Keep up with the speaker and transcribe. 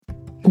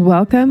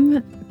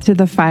Welcome to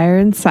The Fire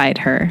Inside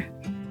Her,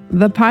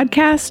 the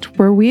podcast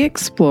where we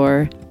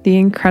explore the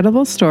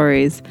incredible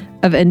stories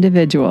of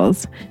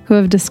individuals who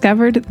have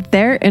discovered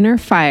their inner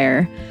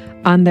fire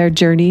on their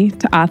journey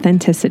to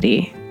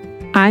authenticity.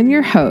 I'm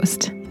your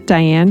host,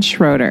 Diane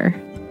Schroeder,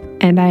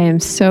 and I am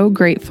so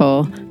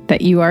grateful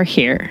that you are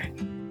here.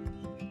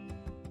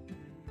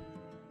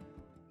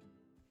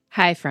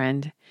 Hi,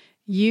 friend.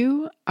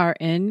 You are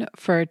in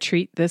for a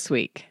treat this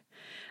week.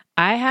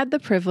 I had the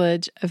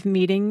privilege of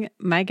meeting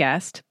my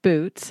guest,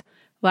 Boots,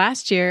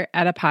 last year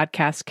at a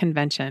podcast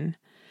convention.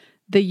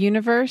 The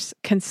universe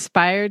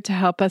conspired to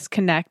help us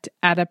connect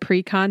at a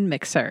pre-con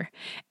mixer,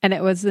 and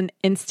it was an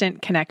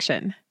instant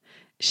connection.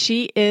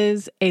 She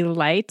is a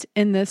light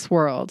in this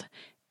world,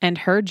 and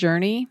her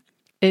journey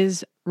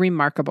is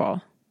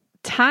remarkable.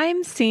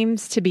 Time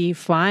seems to be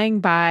flying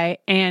by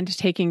and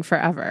taking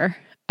forever.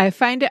 I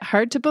find it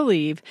hard to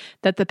believe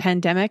that the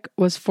pandemic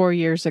was 4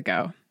 years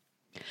ago.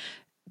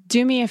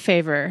 Do me a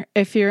favor,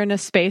 if you're in a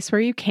space where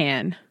you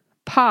can,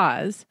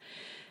 pause,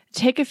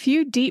 take a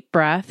few deep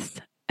breaths,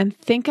 and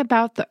think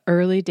about the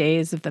early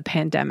days of the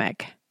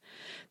pandemic.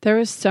 There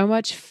was so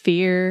much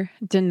fear,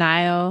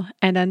 denial,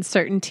 and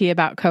uncertainty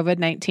about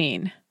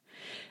COVID-19.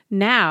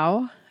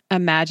 Now,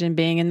 imagine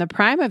being in the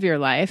prime of your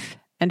life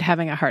and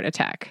having a heart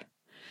attack.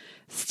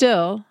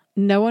 Still,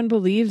 no one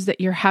believes that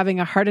you're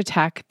having a heart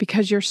attack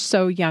because you're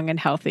so young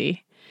and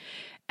healthy.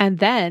 And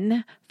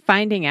then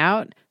finding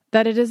out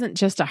that it isn't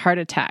just a heart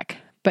attack,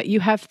 but you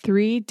have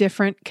 3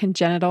 different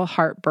congenital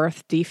heart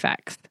birth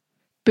defects.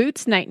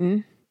 Boots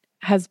Knighton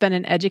has been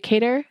an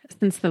educator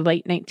since the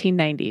late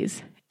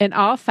 1990s in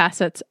all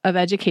facets of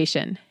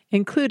education,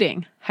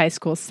 including high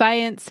school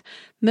science,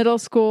 middle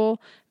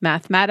school,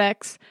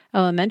 mathematics,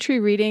 elementary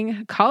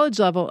reading,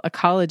 college-level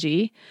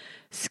ecology,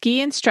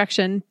 ski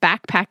instruction,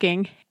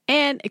 backpacking,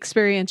 and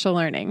experiential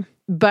learning.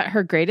 But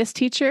her greatest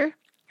teacher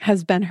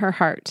has been her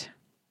heart.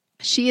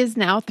 She is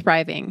now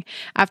thriving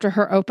after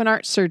her open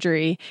heart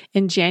surgery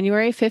in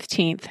January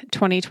 15th,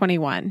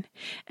 2021,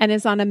 and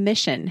is on a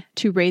mission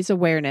to raise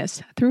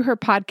awareness through her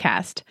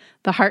podcast,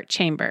 The Heart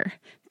Chamber,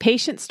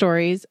 Patient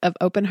Stories of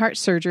Open Heart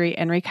Surgery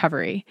and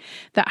Recovery.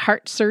 That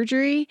heart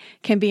surgery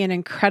can be an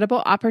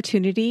incredible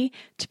opportunity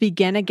to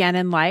begin again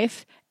in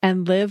life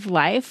and live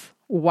life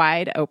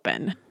wide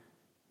open.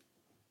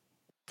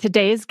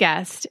 Today's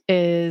guest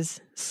is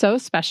so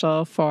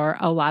special for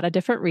a lot of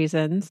different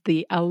reasons.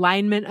 The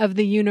alignment of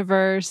the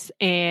universe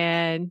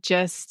and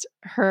just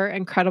her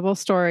incredible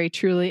story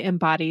truly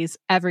embodies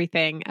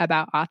everything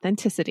about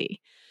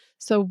authenticity.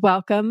 So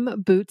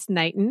welcome, Boots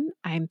Knighton.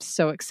 I'm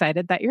so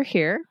excited that you're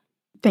here.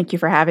 Thank you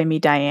for having me,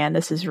 Diane.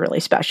 This is really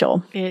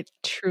special. It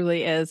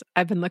truly is.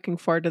 I've been looking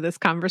forward to this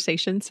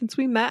conversation since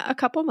we met a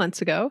couple months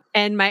ago.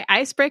 And my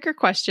icebreaker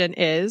question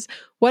is,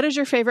 what is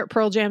your favorite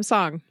Pearl Jam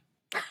song?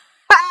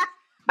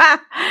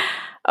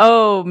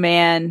 Oh,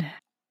 man.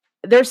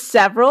 There's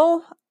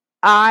several.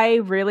 I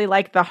really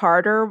like the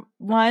harder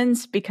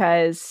ones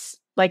because,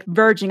 like,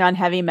 verging on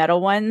heavy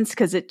metal ones,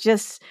 because it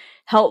just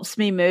helps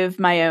me move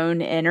my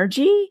own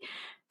energy.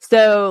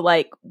 So,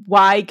 like,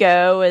 Why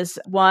Go is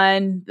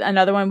one.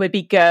 Another one would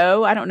be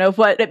Go. I don't know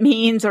what it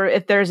means or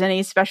if there's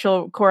any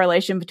special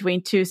correlation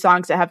between 2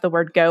 songs that have the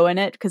word go in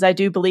it, because I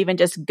do believe in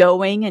just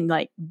going and,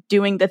 like,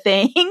 doing the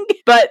thing.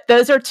 But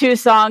those are 2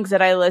 songs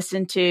that I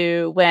listen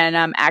to when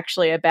I'm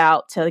actually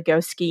about to go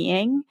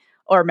skiing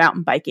or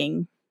mountain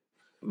biking.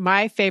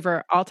 My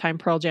favorite all-time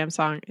Pearl Jam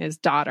song is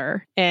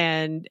Daughter,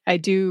 and I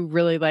do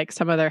really like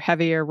some of their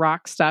heavier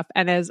rock stuff.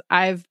 And as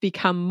I've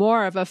become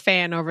more of a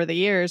fan over the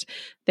years,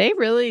 they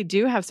really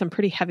do have some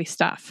pretty heavy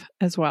stuff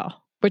as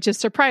well, which is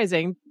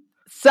surprising.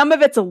 Some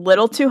of it's a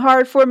little too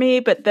hard for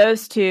me, but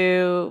those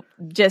 2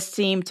 just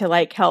seem to,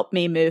 like, help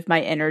me move my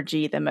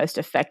energy the most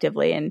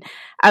effectively. And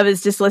I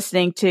was just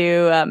listening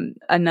to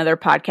another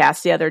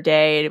podcast the other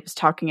day. It was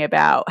talking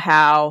about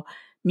how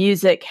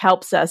music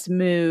helps us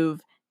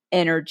move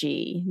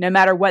energy, no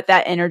matter what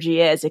that energy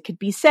is. It could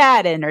be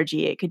sad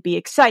energy, it could be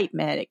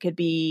excitement, it could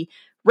be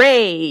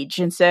rage.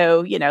 And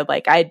so,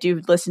 like, I do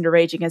listen to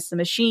Rage Against the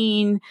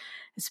Machine,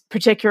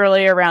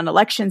 particularly around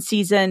election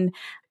season.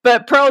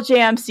 But Pearl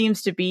Jam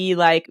seems to be,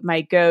 like,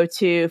 my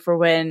go-to for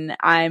when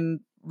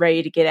I'm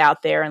ready to get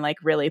out there and, like,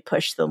 really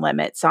push the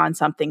limits on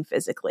something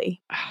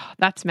physically. Oh,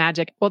 that's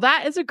magic. Well,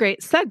 that is a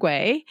great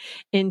segue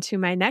into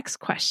my next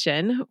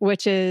question,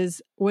 which is,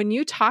 when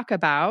you talk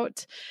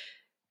about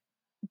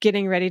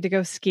getting ready to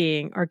go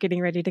skiing or getting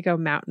ready to go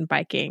mountain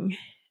biking,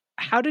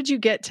 how did you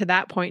get to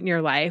that point in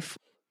your life?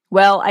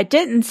 Well, I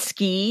didn't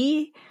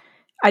ski.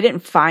 I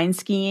didn't find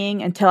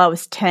skiing until I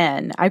was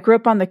 10. I grew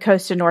up on the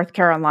coast of North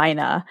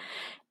Carolina,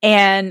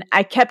 and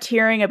I kept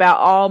hearing about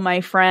all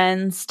my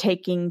friends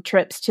taking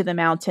trips to the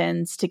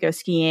mountains to go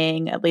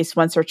skiing at least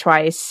once or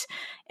twice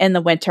in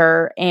the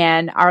winter.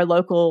 And our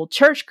local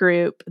church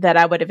group that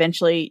I would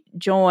eventually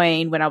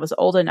join when I was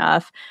old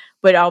enough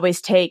would always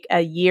take a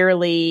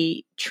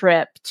yearly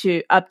trip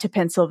up to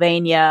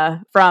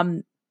Pennsylvania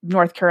from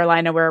North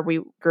Carolina, where we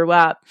grew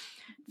up,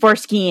 for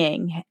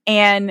skiing.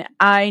 And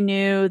I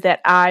knew that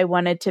I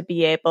wanted to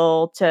be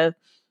able to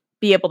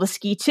be able to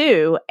ski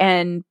too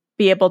and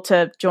be able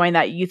to join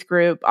that youth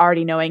group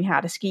already knowing how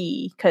to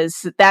ski,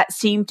 because that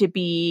seemed to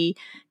be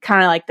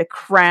kind of like the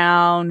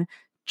crown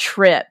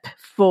trip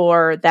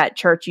for that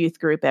church youth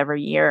group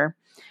every year.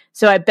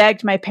 So I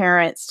begged my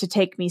parents to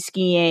take me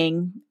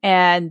skiing,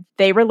 and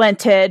they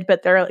relented,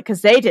 but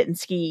because they didn't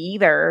ski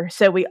either.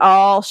 So we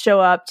all show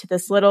up to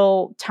this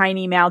little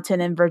tiny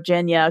mountain in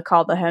Virginia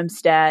called the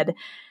Homestead.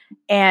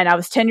 And I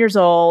was 10 years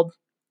old.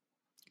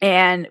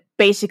 And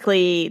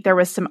basically there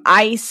was some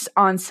ice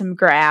on some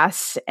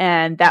grass,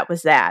 and that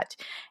was that.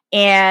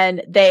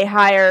 And they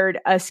hired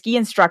a ski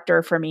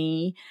instructor for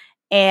me.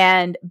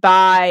 And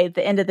by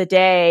the end of the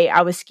day,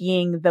 I was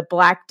skiing the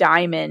Black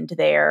Diamond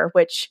there,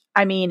 which,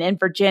 I mean, in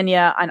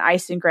Virginia on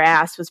ice and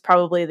grass was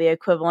probably the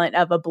equivalent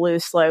of a blue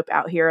slope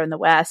out here in the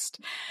West.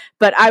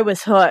 But I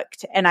was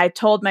hooked. And I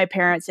told my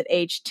parents at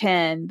age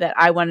 10 that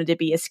I wanted to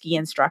be a ski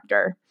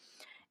instructor.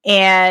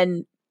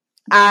 And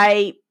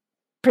I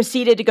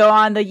proceeded to go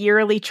on the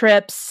yearly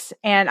trips,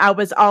 and I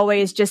was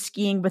always just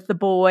skiing with the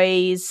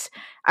boys.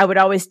 I would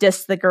always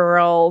diss the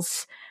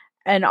girls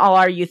and all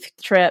our youth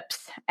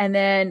trips. And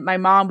then my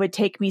mom would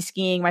take me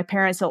skiing. My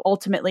parents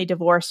ultimately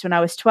divorced when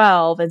I was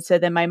 12. And so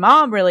then my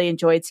mom really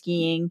enjoyed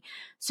skiing.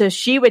 So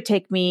she would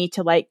take me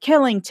to like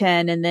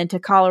Killington and then to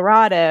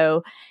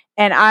Colorado.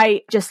 And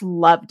I just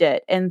loved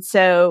it. And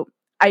so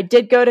I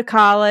did go to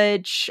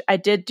college. I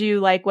did do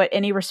like what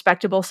any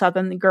respectable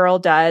Southern girl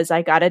does.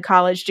 I got a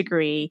college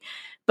degree,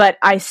 but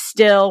I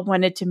still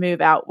wanted to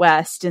move out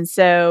west. And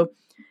so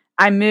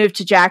I moved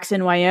to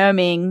Jackson,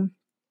 Wyoming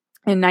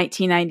in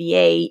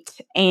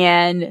 1998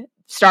 and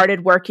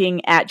started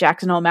working at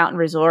Jackson Hole Mountain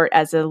Resort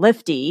as a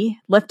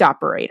lift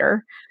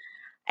operator.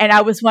 And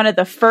I was one of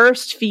the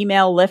first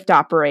female lift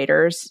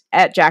operators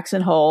at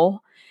Jackson Hole.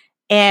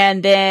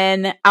 And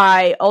then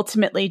I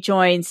ultimately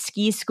joined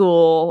ski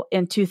school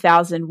in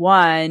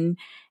 2001.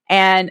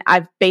 And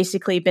I've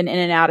basically been in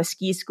and out of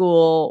ski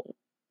school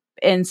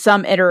in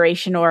some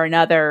iteration or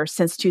another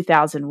since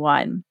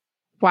 2001.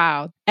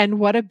 Wow. And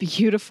what a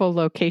beautiful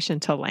location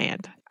to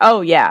land.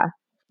 Oh, yeah.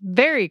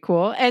 Very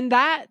cool. And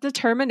that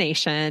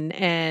determination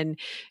and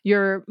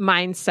your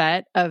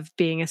mindset of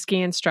being a ski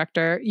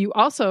instructor, you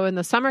also in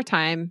the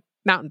summertime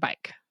mountain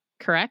bike,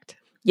 correct?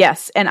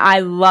 Yes. And I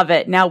love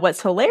it. Now,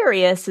 what's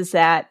hilarious is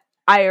that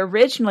I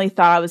originally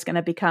thought I was going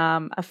to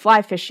become a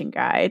fly fishing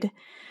guide.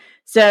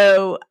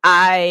 So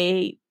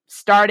I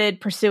started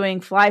pursuing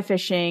fly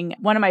fishing.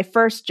 One of my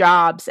first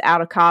jobs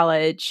out of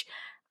college,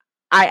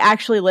 I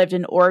actually lived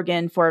in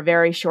Oregon for a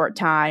very short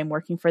time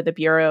working for the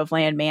Bureau of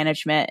Land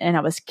Management, and I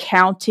was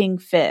counting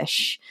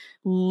fish,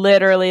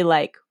 literally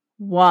like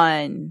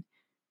 1,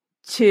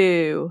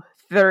 2,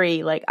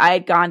 3. Like I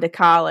had gone to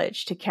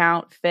college to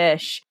count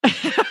fish.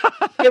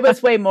 It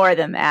was way more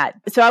than that.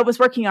 So I was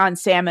working on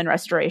salmon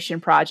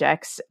restoration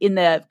projects in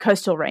the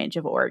coastal range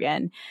of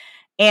Oregon,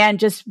 and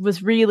just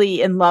was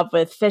really in love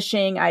with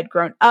fishing. I'd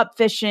grown up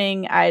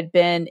fishing. I'd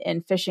been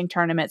in fishing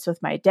tournaments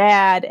with my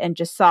dad and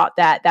just thought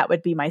that that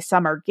would be my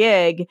summer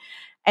gig.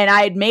 And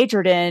I had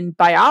majored in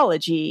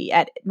biology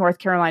at North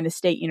Carolina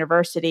State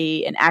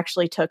University and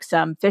actually took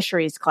some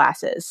fisheries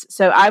classes.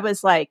 So I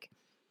was like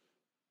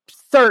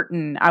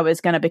certain I was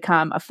going to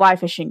become a fly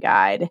fishing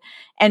guide.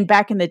 And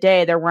back in the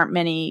day, there weren't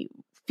many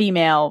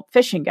female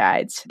fishing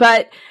guides.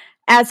 But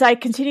as I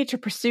continued to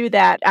pursue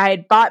that, I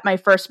had bought my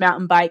first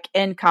mountain bike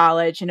in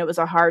college, and it was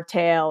a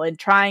hardtail. And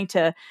trying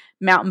to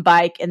mountain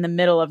bike in the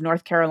middle of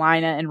North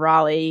Carolina and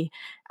Raleigh,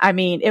 I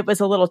mean, it was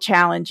a little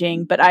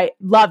challenging, but I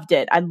loved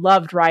it. I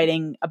loved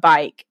riding a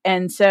bike.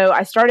 And so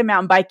I started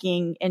mountain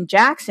biking in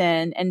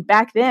Jackson. And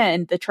back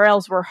then, the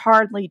trails were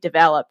hardly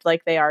developed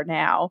like they are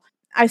now.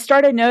 I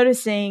started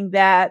noticing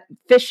that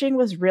fishing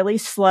was really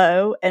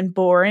slow and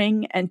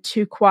boring and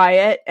too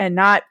quiet and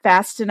not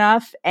fast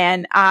enough.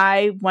 And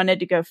I wanted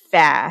to go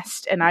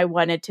fast and I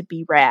wanted to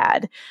be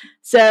rad.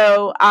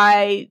 So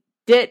I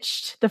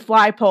ditched the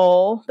fly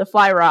pole, the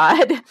fly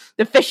rod,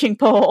 the fishing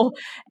pole,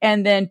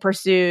 and then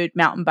pursued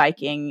mountain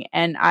biking.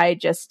 And I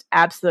just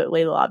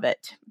absolutely love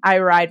it. I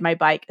ride my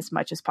bike as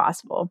much as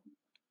possible.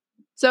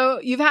 So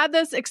you've had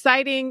this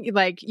exciting,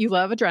 like you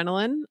love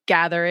adrenaline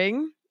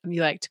gathering.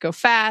 You like to go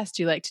fast.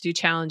 You like to do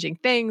challenging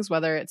things,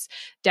 whether it's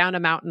down a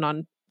mountain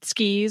on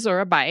skis or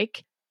a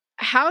bike.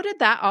 How did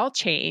that all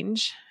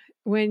change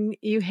when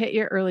you hit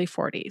your early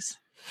 40s?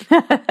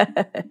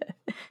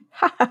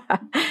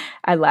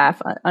 I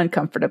laugh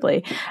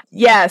uncomfortably.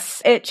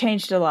 Yes, it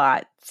changed a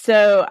lot.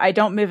 So I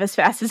don't move as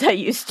fast as I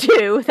used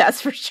to. That's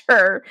for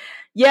sure.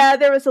 Yeah,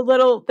 there was a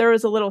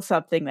little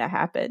something that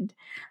happened.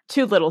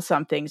 2 little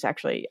somethings,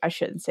 actually. I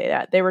shouldn't say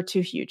that. They were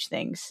 2 huge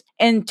things.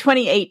 In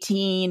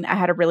 2018, I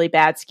had a really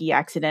bad ski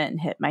accident and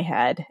hit my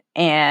head.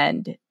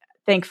 And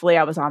thankfully,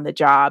 I was on the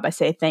job. I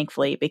say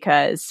thankfully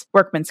because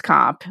workman's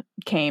comp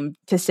came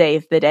to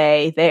save the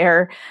day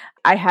there.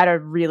 I had a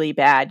really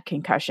bad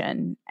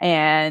concussion,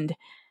 and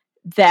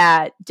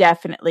that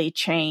definitely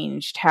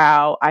changed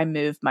how I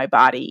moved my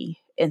body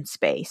in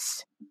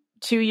space.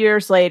 2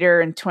 years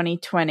later in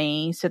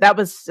 2020, so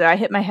I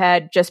hit my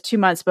head just 2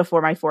 months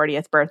before my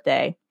 40th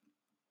birthday.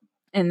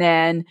 And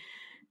then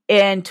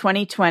in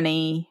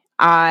 2020,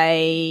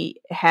 I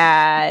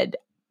had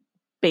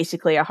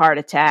basically a heart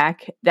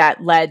attack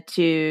that led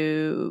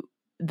to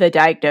the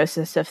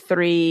diagnosis of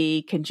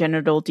 3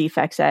 congenital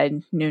defects I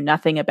knew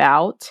nothing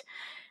about,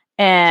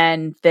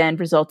 and then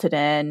resulted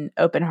in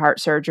open heart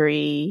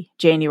surgery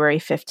January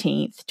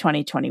 15th,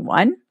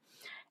 2021.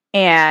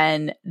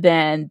 And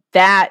then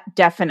that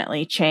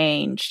definitely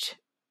changed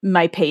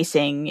my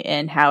pacing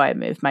and how I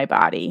move my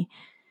body.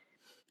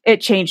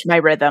 It changed my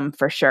rhythm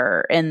for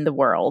sure in the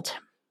world.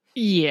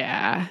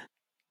 Yeah.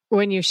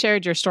 When you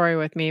shared your story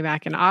with me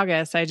back in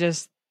August, I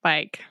just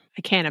I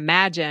can't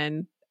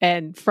imagine.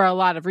 And for a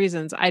lot of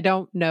reasons, I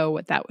don't know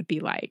what that would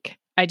be like.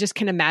 I just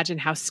can imagine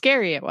how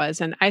scary it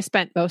was. And I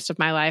spent most of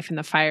my life in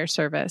the fire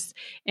service.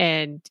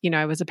 And,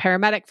 I was a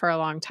paramedic for a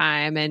long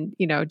time and,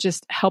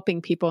 just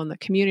helping people in the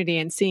community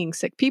and seeing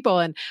sick people.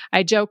 And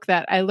I joke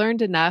that I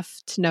learned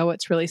enough to know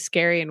what's really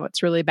scary and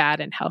what's really bad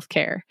in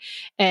healthcare.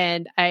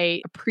 And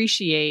I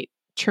appreciate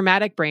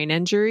traumatic brain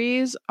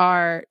injuries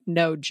are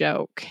no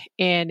joke.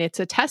 And it's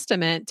a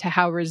testament to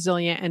how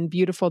resilient and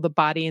beautiful the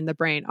body and the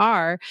brain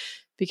are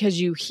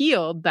because you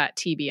healed that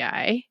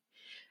TBI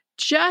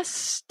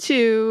just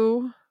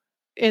to,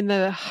 in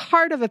the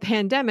heart of a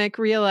pandemic,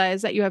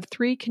 realize that you have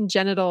 3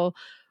 congenital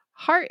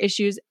heart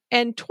issues.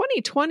 And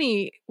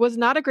 2020 was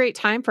not a great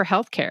time for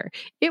healthcare.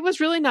 It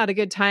was really not a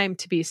good time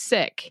to be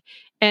sick.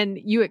 And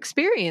you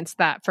experienced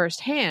that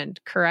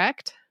firsthand,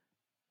 correct?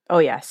 Oh,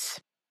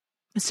 yes.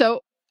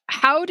 So,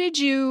 how did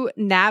you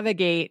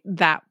navigate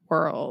that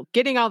world?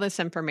 Getting all this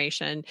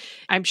information,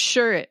 I'm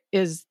sure it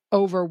is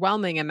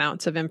overwhelming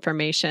amounts of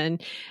information.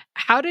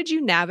 How did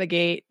you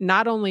navigate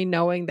not only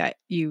knowing that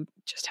you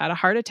just had a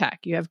heart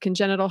attack, you have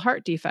congenital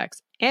heart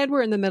defects, and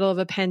we're in the middle of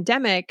a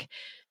pandemic?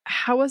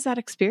 How was that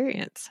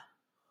experience?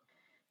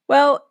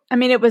 Well, I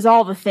mean, it was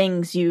all the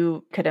things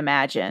you could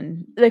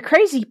imagine. The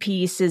crazy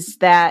piece is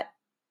that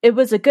it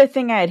was a good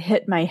thing I had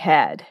hit my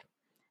head.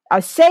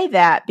 I say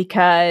that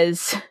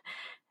because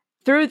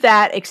through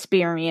that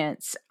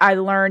experience, I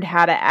learned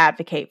how to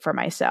advocate for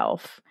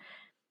myself.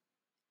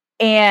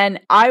 And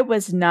I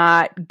was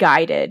not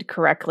guided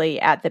correctly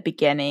at the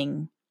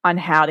beginning on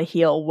how to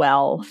heal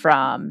well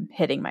from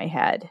hitting my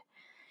head.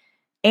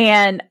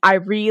 And I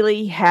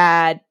really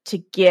had to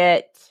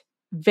get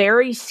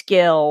very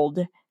skilled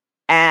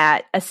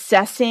at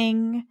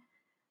assessing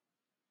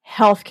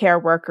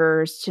healthcare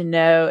workers to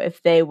know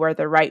if they were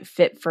the right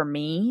fit for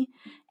me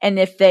and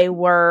if they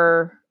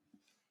were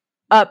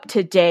up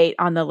to date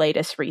on the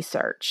latest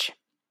research.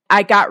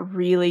 I got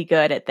really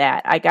good at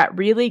that. I got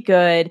really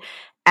good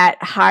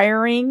at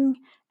hiring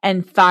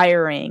and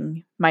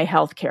firing my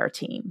healthcare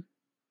team.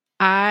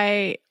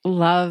 I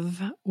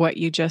love what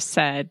you just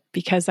said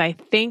because I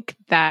think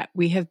that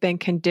we have been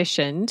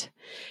conditioned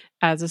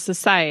as a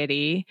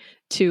society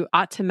to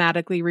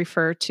automatically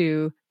refer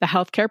to the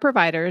healthcare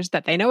providers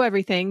that they know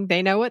everything,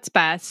 they know what's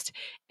best,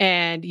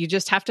 and you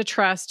just have to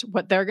trust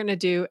what they're going to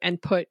do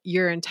and put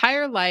your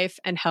entire life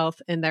and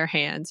health in their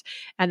hands.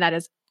 And that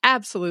is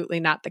absolutely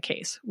not the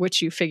case,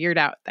 which you figured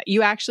out that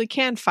you actually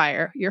can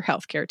fire your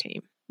healthcare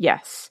team.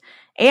 Yes.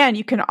 And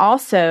you can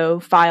also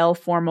file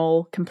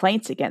formal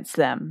complaints against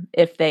them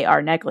if they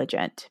are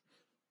negligent.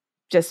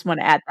 Just want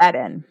to add that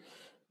in,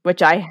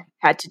 which I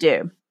had to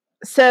do.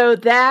 So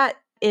that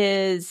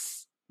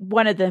is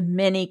one of the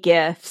many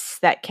gifts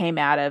that came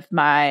out of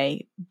my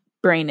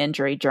brain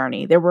injury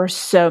journey. There were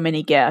so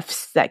many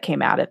gifts that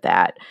came out of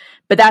that,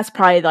 but that's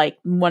probably like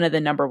one of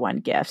the number one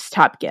gifts,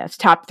 top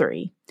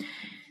 3.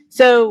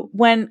 So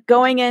when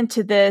going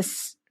into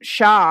this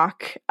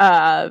shock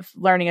of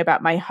learning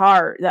about my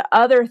heart, the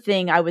other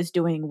thing I was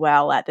doing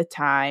well at the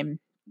time,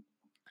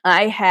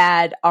 I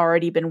had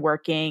already been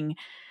working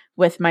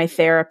with my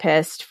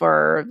therapist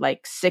for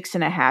like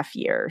 6.5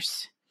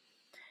 years.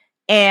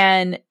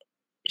 And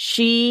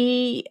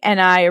she and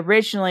I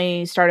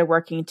originally started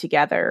working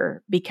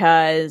together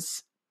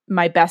because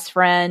my best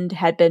friend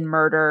had been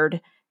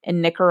murdered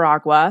in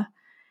Nicaragua.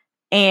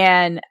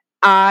 And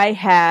I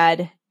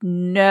had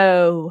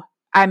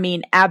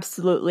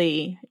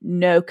absolutely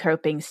no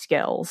coping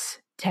skills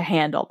to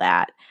handle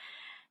that.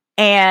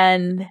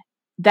 And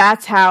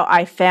that's how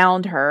I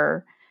found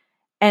her.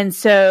 And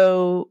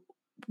so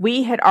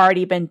we had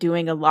already been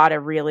doing a lot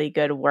of really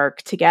good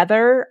work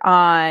together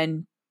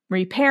on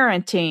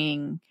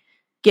reparenting,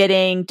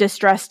 getting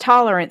distress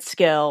tolerance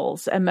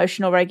skills,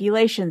 emotional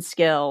regulation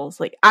skills.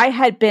 Like I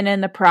had been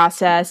in the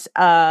process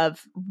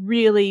of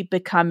really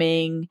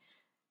becoming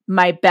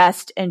my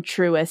best and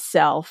truest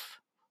self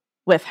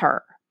with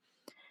her.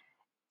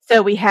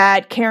 So we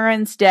had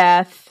Karen's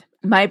death,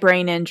 my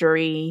brain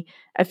injury,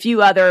 a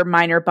few other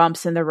minor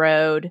bumps in the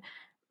road.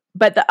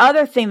 But the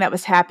other thing that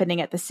was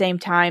happening at the same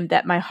time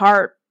that my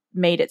heart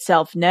made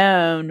itself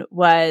known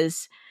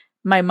was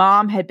my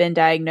mom had been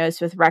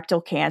diagnosed with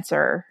rectal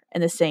cancer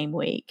in the same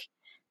week.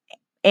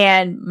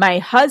 And my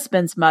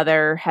husband's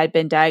mother had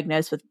been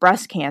diagnosed with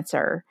breast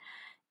cancer.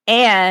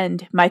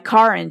 And my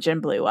car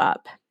engine blew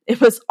up.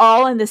 It was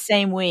all in the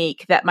same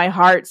week that my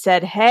heart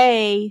said,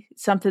 hey,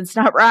 something's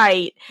not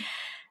right.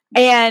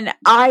 And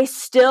I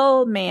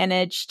still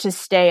managed to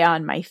stay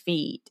on my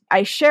feet.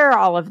 I share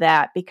all of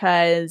that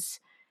because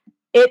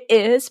it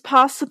is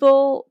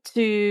possible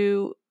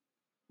to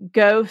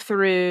go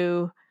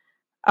through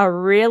a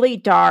really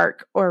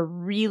dark or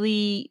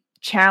really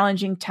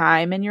challenging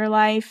time in your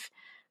life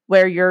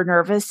where your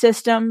nervous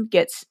system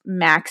gets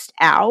maxed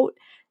out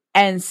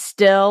and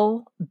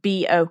still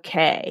be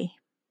okay.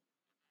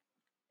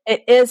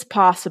 It is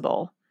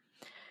possible.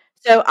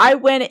 So I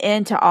went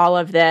into all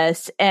of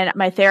this, and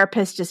my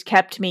therapist just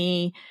kept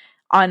me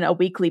on a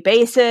weekly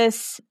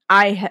basis.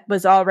 I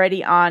was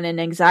already on an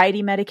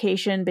anxiety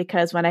medication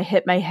because when I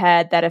hit my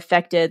head, that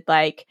affected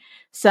like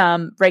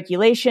some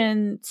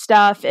regulation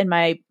stuff in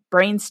my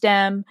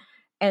brainstem.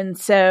 And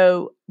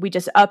so we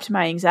just upped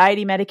my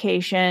anxiety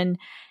medication.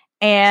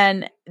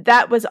 And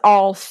that was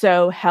all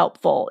so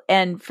helpful.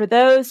 And for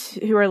those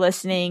who are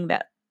listening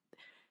that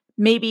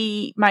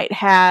maybe might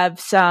have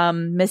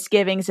some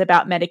misgivings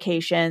about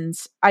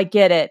medications, I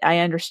get it. I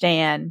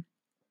understand.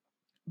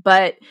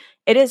 But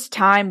it is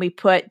time we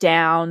put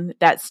down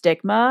that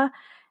stigma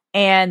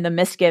and the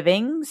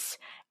misgivings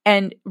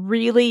and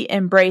really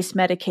embrace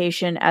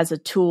medication as a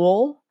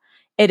tool.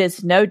 It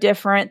is no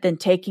different than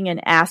taking an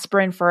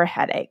aspirin for a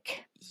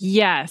headache.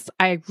 Yes,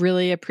 I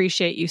really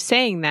appreciate you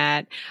saying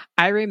that.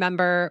 I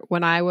remember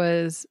when I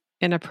was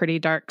in a pretty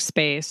dark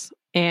space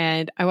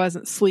and I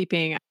wasn't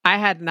sleeping, I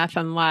had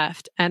nothing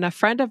left. And a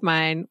friend of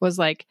mine was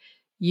like,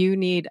 "You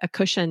need a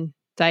cushion,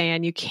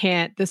 Diane. You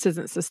can't, this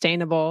isn't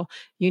sustainable.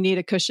 You need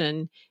a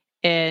cushion.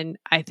 And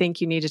I think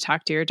you need to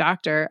talk to your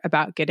doctor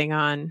about getting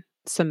on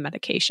some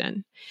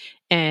medication."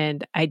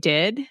 And I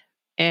did.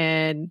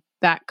 And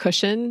that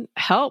cushion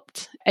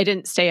helped. I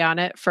didn't stay on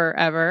it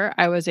forever.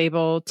 I was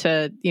able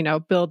to,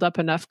 build up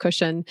enough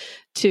cushion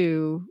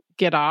to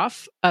get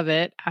off of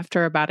it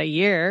after about a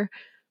year.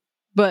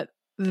 But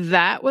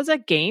that was a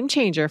game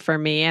changer for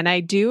me. And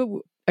I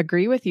do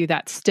agree with you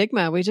that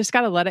stigma, we just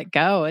got to let it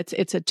go.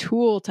 It's a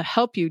tool to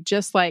help you,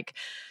 just like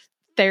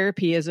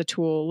therapy is a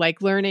tool,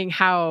 like learning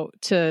how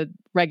to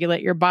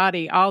regulate your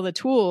body, all the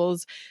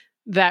tools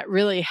that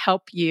really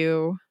help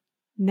you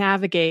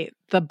navigate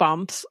the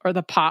bumps or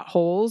the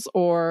potholes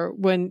or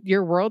when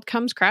your world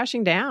comes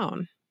crashing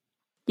down.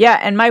 Yeah,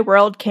 and my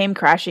world came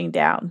crashing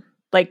down.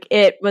 Like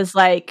it was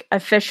like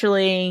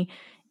officially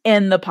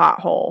in the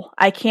pothole.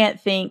 I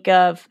can't think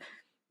of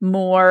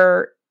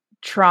more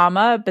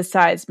trauma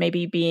besides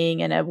maybe being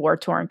in a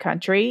war-torn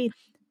country.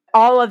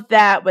 All of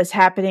that was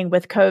happening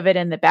with COVID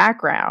in the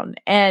background.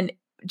 And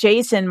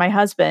Jason, my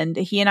husband,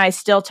 he and I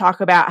still talk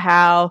about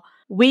how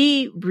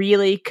we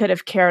really could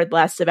have cared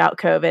less about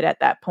COVID at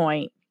that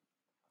point,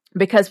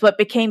 because what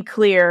became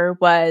clear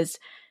was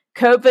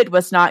COVID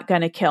was not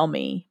going to kill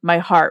me. My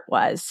heart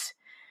was.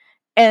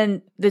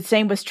 And the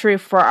same was true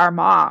for our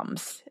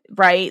moms,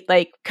 right?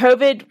 Like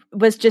COVID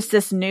was just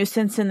this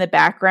nuisance in the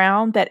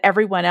background that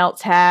everyone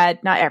else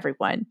had, not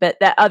everyone, but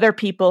that other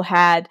people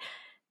had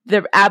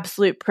the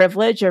absolute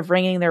privilege of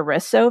wringing their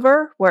wrists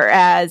over,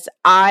 whereas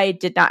I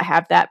did not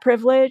have that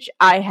privilege.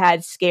 I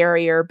had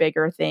scarier,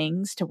 bigger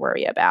things to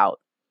worry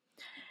about.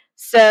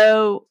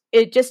 So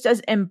it just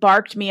has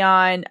embarked me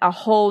on a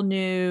whole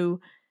new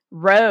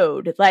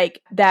road,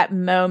 like that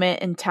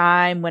moment in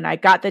time when I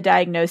got the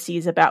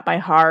diagnoses about my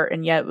heart,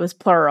 and yet it was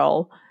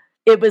plural.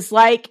 It was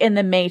like in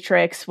the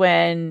Matrix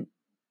when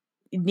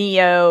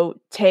Neo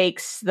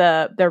takes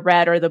the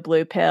red or the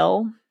blue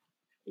pill.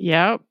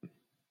 Yep.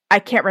 I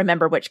can't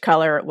remember which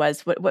color it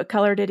was. What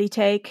color did he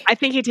take? I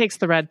think he takes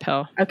the red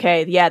pill.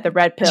 Okay, yeah, the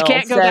red pill. You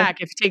can't go back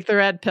if you take the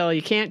red pill.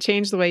 You can't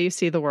change the way you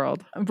see the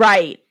world.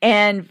 Right.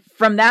 And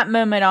from that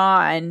moment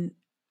on,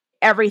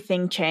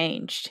 everything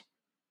changed.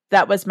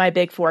 That was my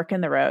big fork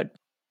in the road.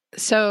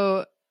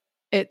 So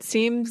it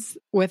seems,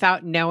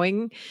 without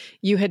knowing,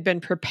 you had been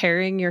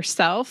preparing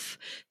yourself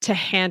to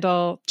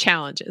handle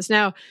challenges.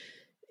 Now,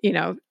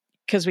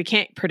 because we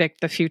can't predict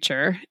the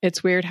future.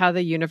 It's weird how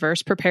the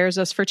universe prepares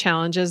us for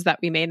challenges that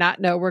we may not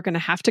know we're going to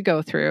have to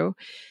go through.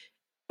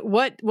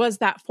 What was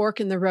that fork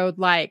in the road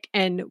like?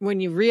 And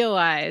when you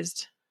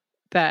realized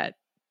that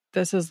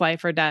this is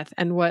life or death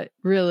and what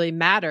really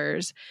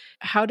matters,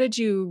 how did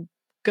you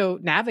go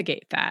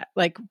navigate that?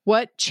 Like,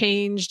 what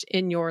changed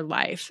in your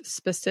life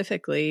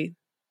specifically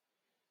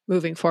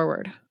moving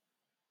forward?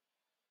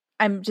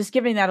 I'm just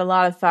giving that a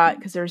lot of thought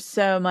because there's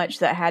so much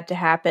that had to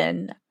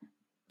happen.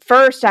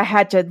 First, I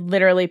had to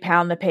literally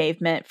pound the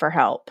pavement for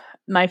help.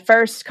 My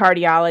first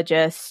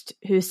cardiologist,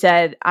 who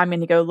said, "I'm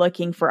going to go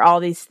looking for all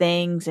these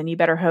things and you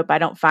better hope I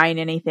don't find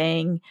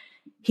anything."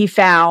 He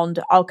found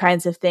all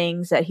kinds of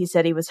things that he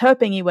said he was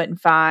hoping he wouldn't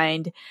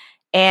find.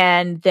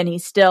 And then he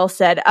still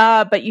said,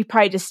 "But you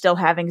probably just still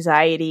have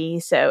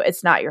anxiety, so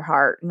it's not your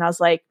heart." And I was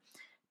like,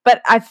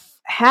 "But I've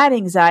had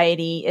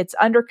anxiety. It's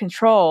under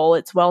control.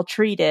 It's well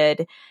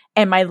treated.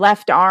 And my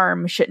left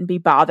arm shouldn't be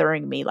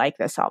bothering me like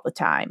this all the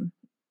time.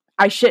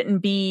 I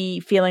shouldn't be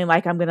feeling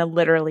like I'm going to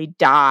literally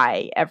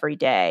die every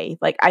day."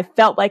 Like I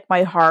felt like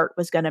my heart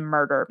was going to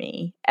murder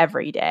me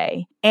every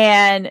day.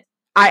 And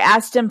I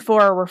asked him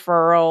for a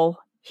referral.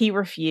 He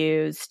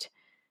refused.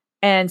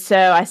 And so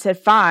I said,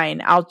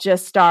 fine, I'll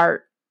just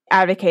start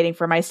advocating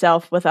for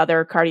myself with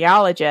other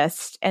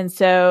cardiologists. And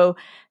so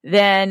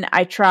then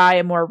I try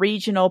a more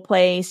regional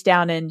place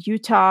down in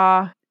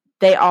Utah.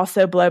 They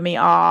also blow me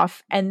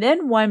off. And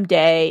then one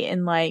day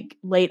in like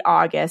late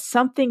August,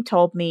 something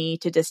told me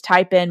to just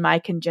type in my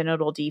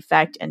congenital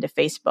defect into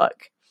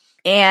Facebook.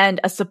 And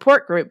a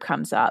support group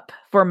comes up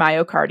for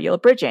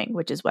myocardial bridging,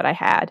 which is what I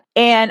had.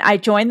 And I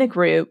joined the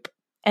group.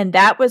 And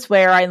that was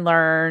where I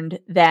learned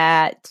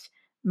that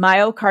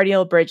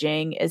myocardial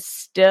bridging is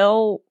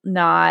still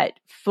not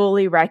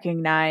fully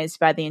recognized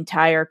by the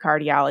entire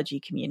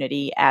cardiology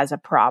community as a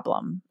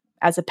problem,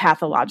 as a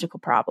pathological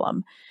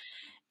problem.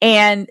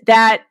 And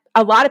that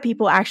a lot of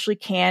people actually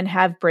can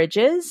have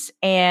bridges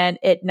and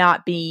it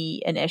not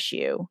be an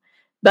issue.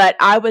 But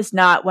I was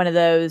not one of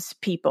those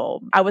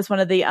people. I was one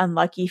of the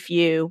unlucky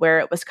few where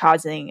it was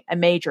causing a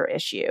major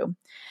issue.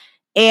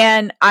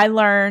 And I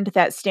learned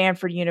that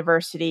Stanford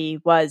University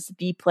was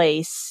the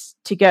place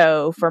to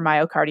go for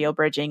myocardial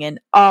bridging in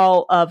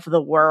all of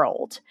the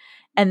world.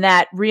 And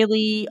that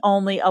really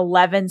only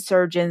 11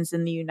 surgeons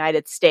in the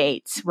United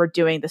States were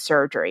doing the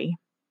surgery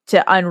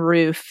to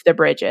unroof the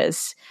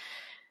bridges.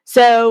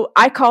 So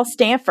I call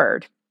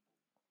Stanford.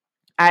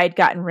 I had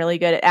gotten really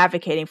good at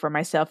advocating for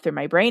myself through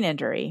my brain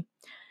injury.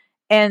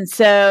 And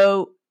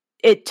so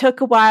it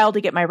took a while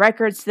to get my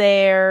records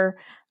there.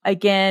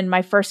 Again,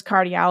 my first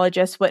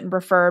cardiologist wouldn't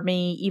refer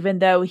me, even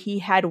though he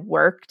had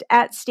worked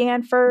at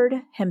Stanford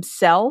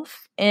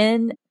himself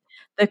in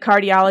the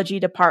cardiology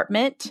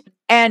department.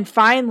 And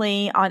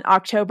finally, on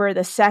October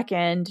the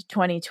 2nd,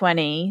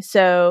 2020,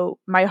 so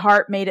my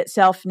heart made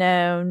itself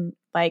known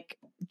like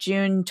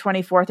June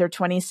 24th or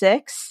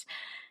 26th.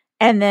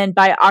 And then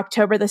by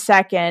October the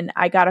 2nd,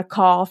 I got a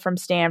call from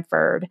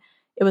Stanford.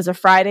 It was a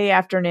Friday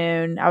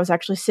afternoon. I was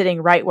actually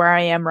sitting right where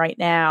I am right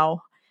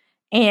now.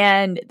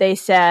 And they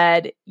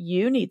said,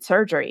 you need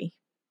surgery.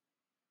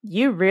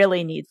 You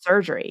really need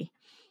surgery.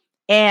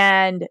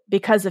 And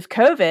because of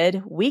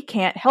COVID, we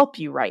can't help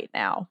you right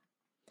now.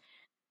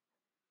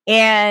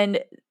 And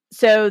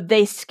so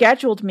they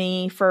scheduled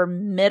me for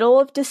middle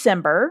of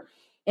December.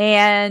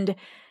 And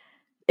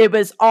it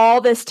was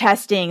all this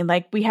testing.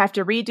 Like we have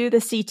to redo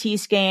the CT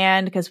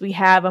scan because we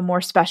have a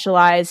more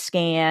specialized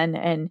scan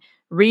and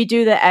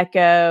redo the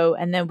echo.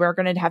 And then we're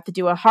going to have to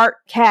do a heart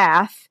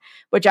cath,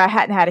 which I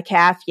hadn't had a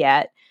cath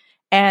yet.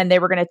 And they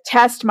were going to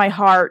test my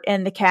heart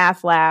in the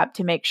cath lab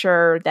to make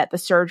sure that the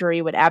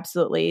surgery would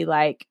absolutely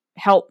like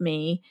help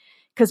me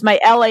because my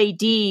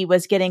LAD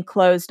was getting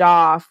closed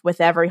off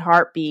with every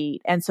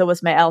heartbeat. And so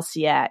was my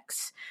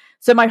LCX.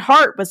 So my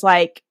heart was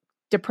like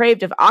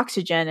deprived of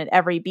oxygen at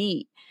every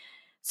beat.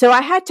 So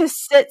I had to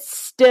sit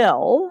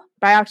still.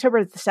 By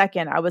October the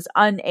 2nd, I was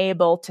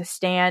unable to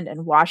stand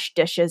and wash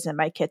dishes in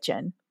my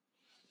kitchen.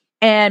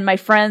 And my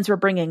friends were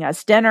bringing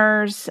us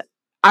dinners.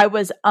 I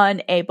was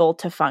unable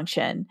to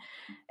function.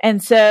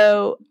 And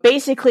so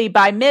basically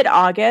by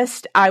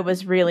mid-August, I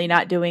was really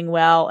not doing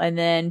well. And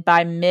then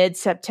by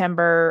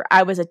mid-September,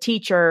 I was a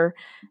teacher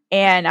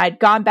and I'd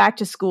gone back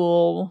to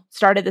school,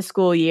 started the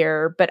school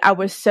year, but I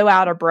was so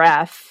out of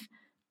breath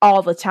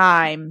all the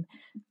time.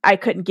 I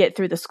couldn't get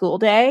through the school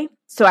day.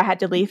 So I had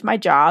to leave my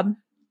job.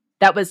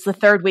 That was the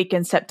third week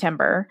in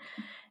September.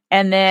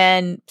 And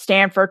then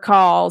Stanford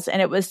calls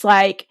and it was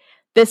like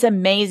this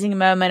amazing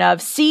moment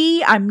of,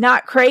 see, I'm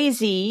not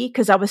crazy,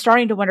 because I was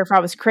starting to wonder if I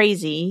was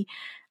crazy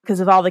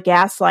because of all the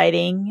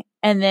gaslighting.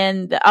 And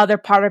then the other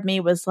part of me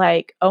was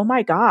like, oh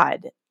my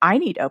God, I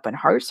need open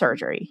heart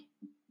surgery.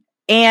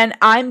 And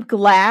I'm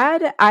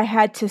glad I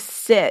had to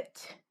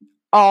sit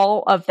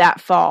all of that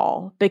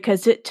fall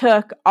because it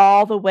took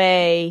all the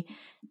way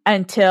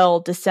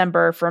until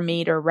December for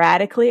me to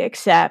radically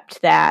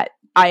accept that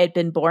I had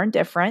been born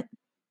different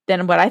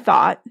than what I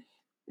thought,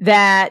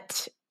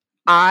 that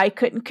I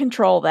couldn't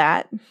control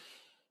that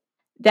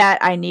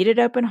I needed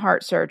open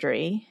heart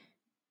surgery,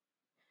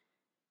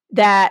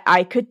 that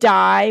I could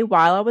die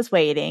while I was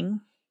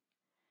waiting,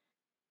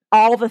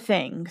 all the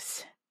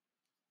things.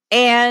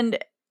 And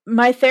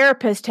my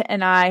therapist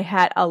and I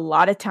had a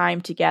lot of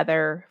time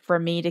together for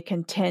me to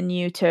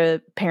continue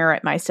to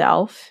parent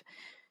myself,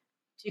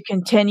 to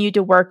continue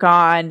to work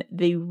on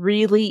the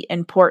really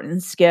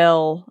important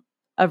skill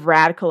of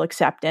radical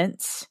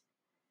acceptance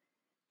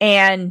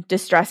and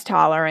distress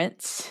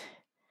tolerance.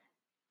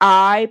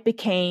 I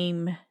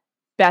became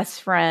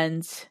best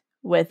friends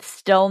with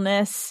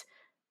stillness,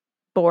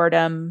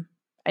 boredom,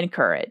 and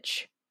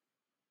courage.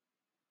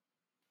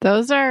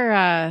 Those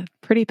are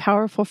pretty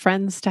powerful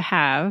friends to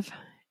have.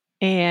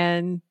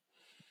 And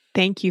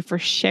thank you for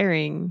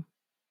sharing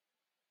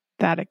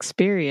that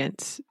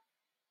experience.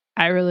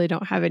 I really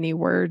don't have any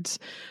words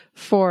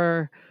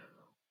for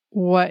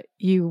what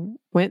you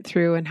went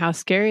through and how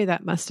scary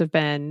that must have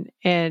been.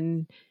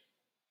 And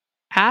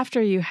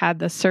after you had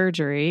the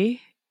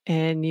surgery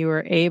and you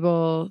were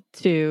able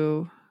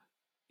to,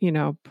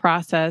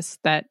 process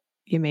that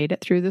you made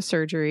it through the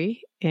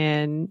surgery,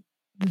 and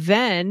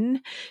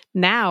then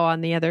now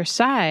on the other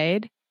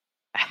side,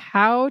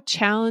 how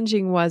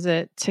challenging was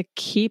it to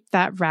keep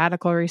that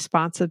radical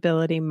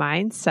responsibility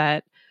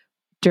mindset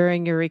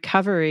during your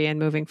recovery and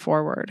moving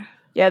forward?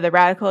 Yeah, the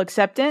radical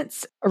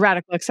acceptance.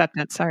 Radical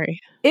acceptance, sorry.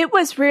 It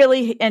was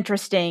really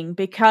interesting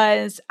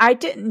because I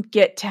didn't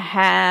get to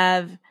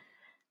have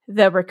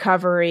the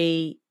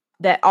recovery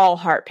that all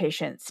heart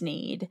patients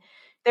need.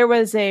 There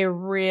was a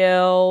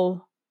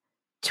real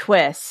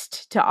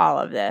twist to all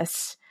of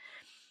this.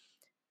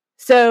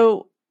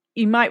 So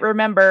you might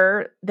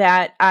remember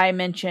that I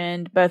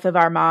mentioned both of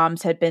our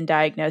moms had been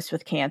diagnosed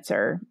with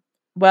cancer.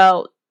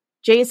 Well,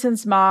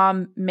 Jason's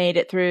mom made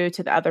it through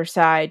to the other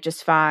side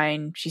just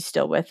fine. She's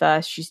still with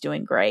us. She's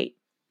doing great.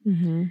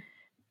 Mm-hmm.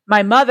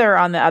 My mother,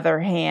 on the other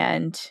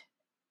hand,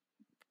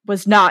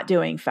 was not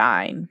doing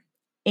fine.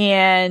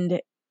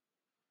 And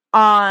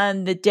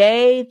on the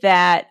day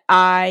that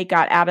I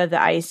got out of the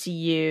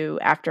ICU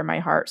after my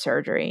heart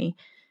surgery,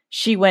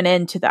 she went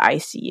into the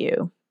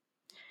ICU.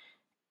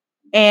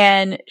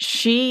 And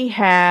she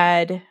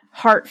had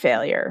heart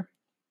failure.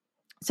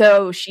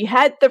 So she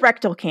had the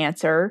rectal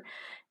cancer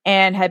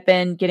and had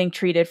been getting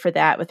treated for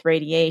that with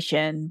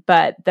radiation.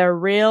 But the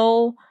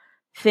real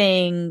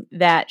thing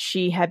that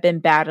she had been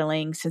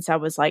battling since I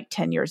was like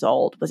 10 years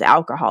old was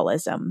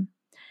alcoholism.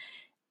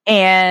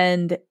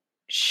 And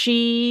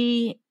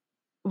she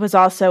was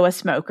also a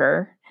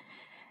smoker.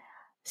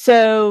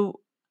 So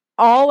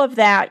all of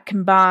that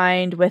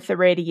combined with the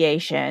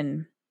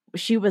radiation,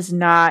 she was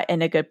not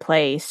in a good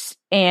place.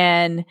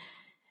 And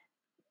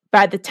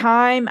by the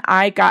time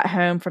I got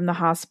home from the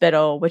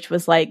hospital, which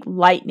was like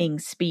lightning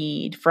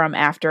speed from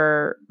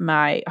after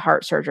my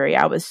heart surgery,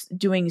 I was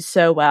doing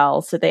so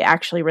well. So they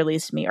actually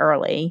released me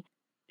early.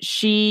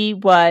 She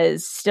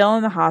was still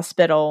in the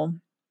hospital,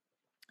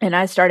 and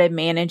I started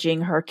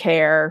managing her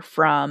care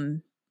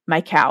from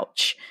my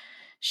couch.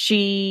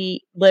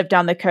 She lived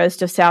on the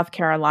coast of South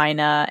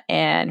Carolina,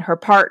 and her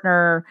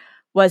partner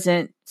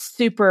wasn't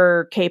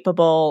super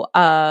capable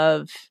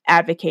of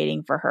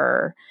advocating for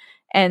her.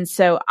 And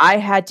so I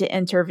had to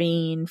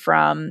intervene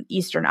from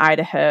Eastern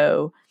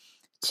Idaho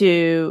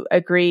to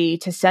agree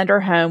to send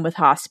her home with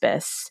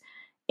hospice.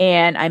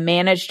 And I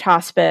managed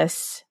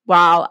hospice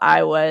while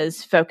I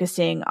was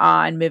focusing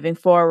on moving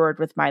forward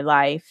with my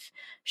life.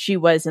 She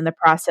was in the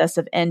process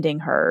of ending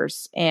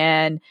hers,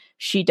 and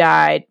she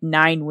died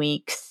 9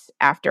 weeks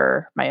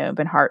after my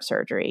open heart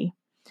surgery.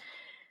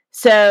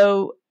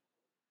 So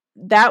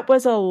that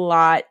was a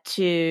lot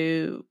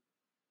to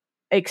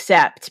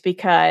accept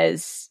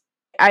because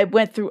I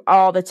went through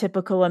all the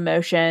typical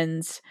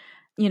emotions.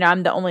 You know,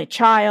 I'm the only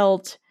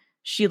child.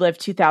 She lived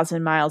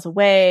 2,000 miles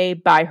away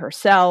by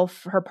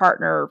herself. Her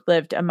partner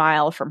lived a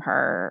mile from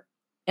her.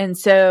 And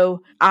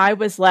so I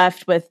was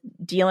left with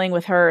dealing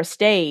with her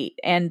estate.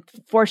 And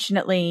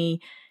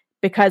fortunately,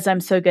 because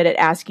I'm so good at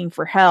asking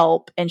for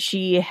help and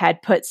she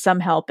had put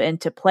some help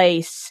into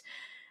place,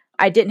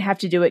 I didn't have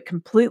to do it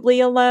completely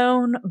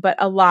alone, but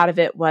a lot of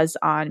it was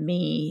on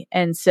me.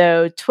 And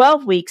so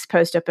 12 weeks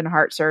post open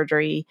heart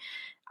surgery,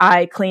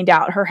 I cleaned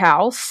out her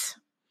house,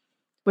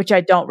 which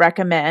I don't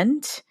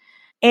recommend.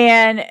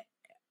 And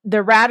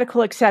the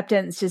radical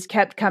acceptance just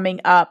kept coming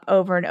up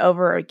over and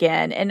over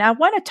again. And I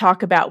want to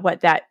talk about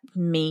what that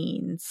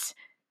means.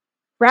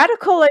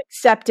 Radical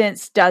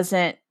acceptance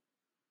doesn't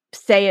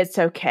say it's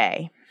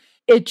okay.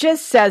 It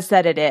just says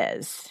that it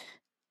is.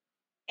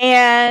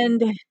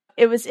 And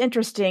it was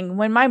interesting.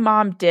 When my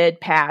mom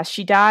did pass,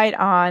 she died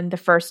on the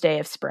first day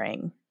of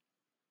spring.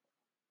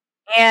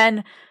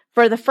 And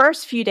for the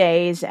first few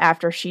days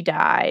after she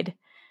died,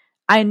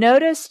 I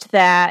noticed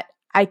that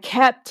I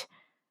kept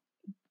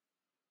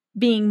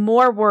being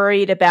more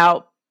worried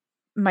about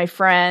my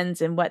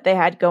friends and what they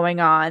had going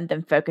on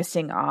than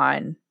focusing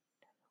on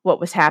what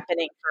was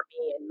happening for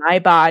me in my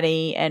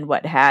body and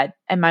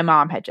and my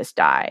mom had just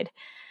died.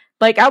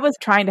 Like, I was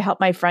trying to help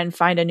my friend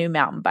find a new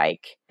mountain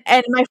bike.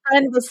 And my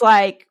friend was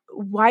like,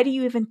 "Why do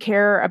you even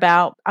care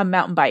about a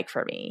mountain bike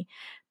for me?"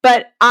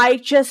 But I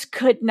just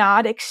could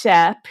not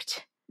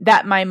accept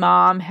that my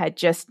mom had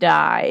just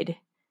died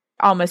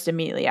almost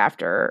immediately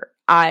after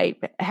I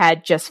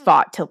had just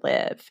fought to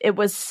live. It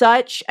was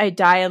such a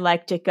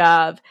dialectic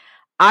of,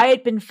 I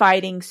had been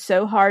fighting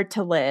so hard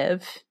to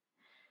live,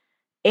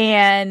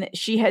 and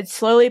she had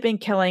slowly been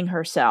killing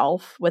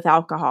herself with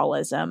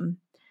alcoholism,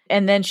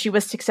 and then she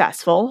was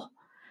successful.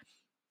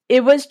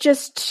 It was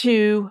just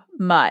too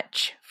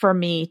much for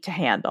me to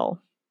handle.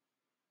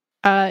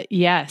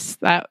 Yes,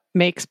 that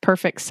makes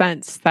perfect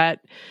sense.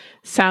 That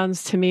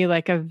sounds to me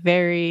like a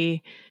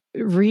very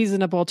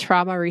reasonable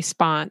trauma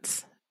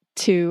response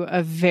to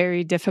a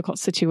very difficult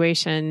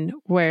situation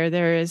where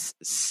there is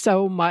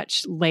so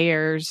much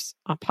layers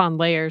upon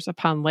layers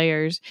upon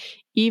layers,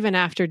 even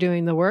after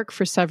doing the work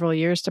for several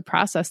years to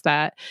process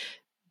that.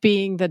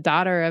 Being the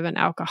daughter of an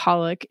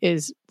alcoholic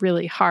is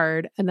really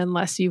hard. And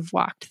unless you've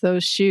walked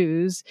those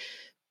shoes,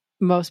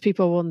 most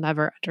people will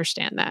never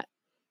understand that.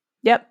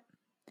 Yep.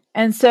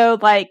 And so,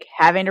 like,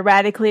 having to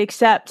radically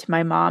accept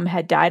my mom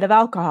had died of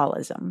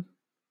alcoholism,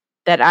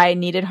 that I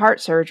needed heart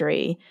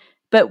surgery.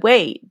 But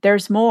wait,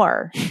 there's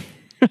more.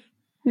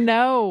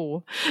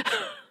 No.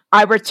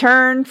 I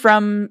returned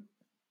from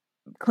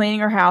cleaning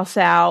her house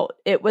out.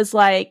 It was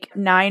like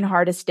 9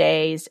 hardest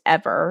days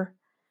ever.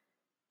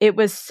 It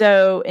was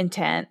so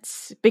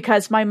intense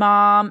because my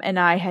mom and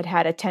I had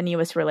had a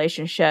tenuous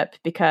relationship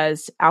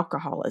because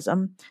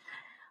alcoholism.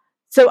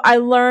 So I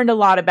learned a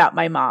lot about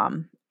my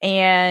mom,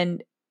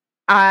 and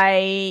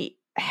I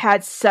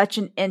had such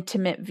an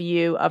intimate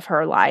view of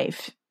her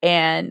life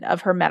and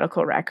of her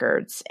medical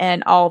records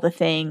and all the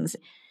things.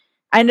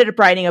 I ended up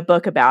writing a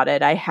book about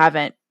it. I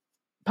haven't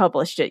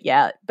published it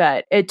yet,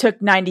 but it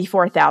took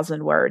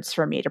 94,000 words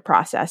for me to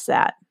process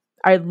that.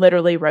 I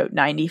literally wrote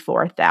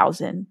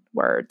 94,000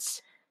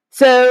 words.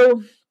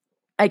 So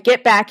I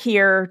get back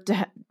here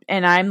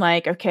and I'm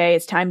like, okay,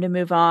 it's time to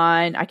move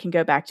on. I can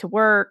go back to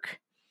work.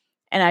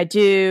 And I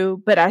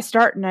do, but I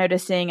start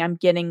noticing I'm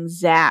getting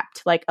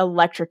zapped, like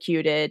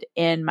electrocuted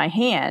in my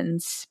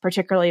hands,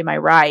 particularly my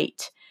right.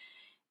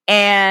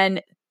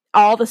 And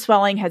all the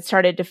swelling had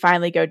started to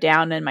finally go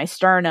down in my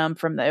sternum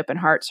from the open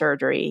heart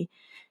surgery.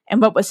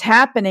 And what was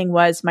happening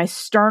was my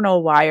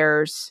sternal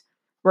wires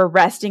were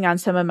resting on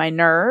some of my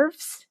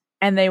nerves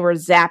and they were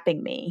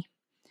zapping me.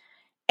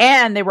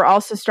 And they were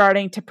also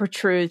starting to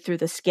protrude through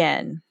the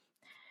skin.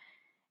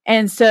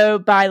 And so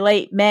by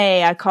late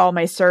May, I called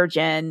my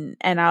surgeon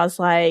and I was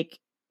like,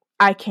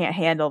 I can't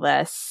handle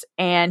this.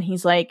 And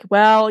he's like,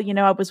 well,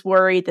 I was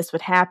worried this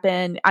would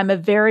happen. I'm a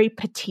very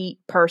petite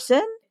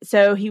person.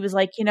 So he was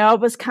like, I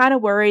was kind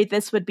of worried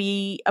this would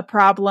be a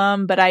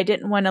problem, but I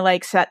didn't want to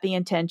set the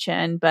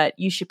intention, but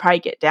you should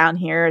probably get down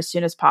here as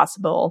soon as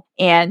possible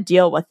and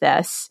deal with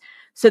this.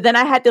 So then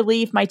I had to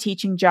leave my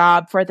teaching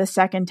job for the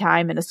second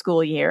time in a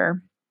school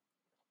year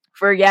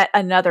for yet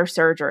another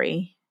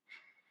surgery.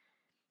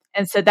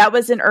 And so that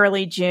was in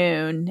early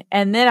June.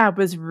 And then I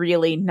was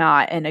really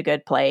not in a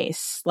good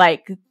place.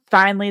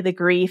 Finally, the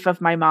grief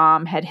of my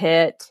mom had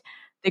hit,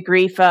 the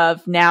grief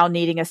of now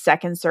needing a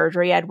second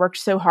surgery. I'd worked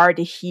so hard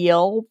to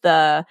heal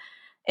the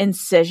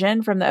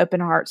incision from the open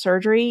heart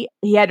surgery.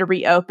 He had to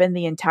reopen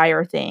the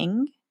entire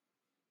thing.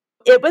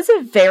 It was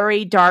a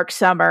very dark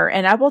summer.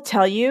 And I will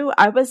tell you,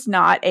 I was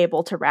not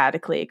able to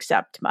radically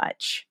accept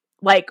much.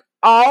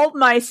 All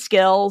my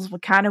skills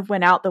kind of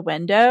went out the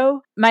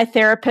window. My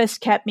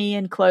therapist kept me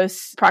in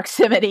close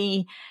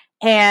proximity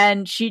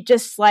and she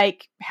just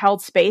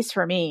held space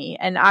for me.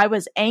 And I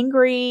was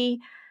angry.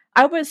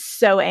 I was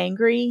so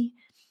angry,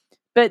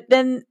 but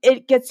then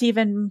it gets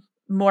even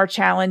more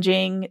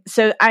challenging.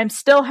 So I'm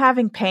still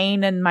having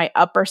pain in my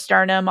upper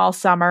sternum all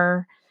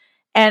summer.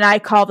 And I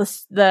call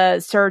the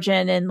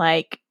surgeon in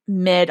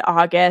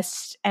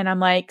mid-August and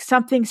I'm like,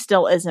 something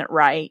still isn't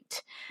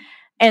right.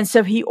 And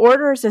so he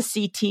orders a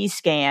CT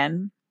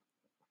scan,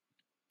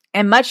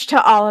 and much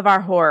to all of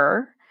our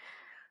horror,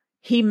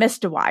 he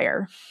missed a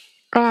wire.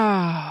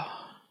 Oh,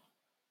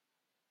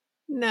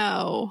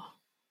 no.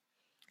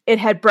 It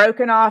had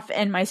broken off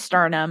in my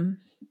sternum.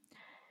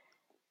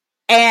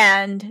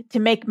 And to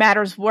make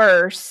matters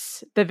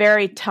worse, the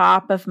very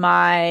top of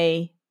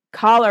my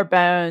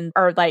collarbone,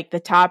 or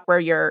the top where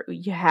you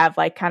have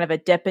kind of a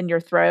dip in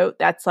your throat,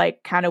 that's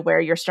kind of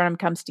where your sternum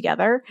comes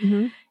together.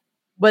 Mm-hmm.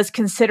 Was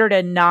considered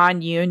a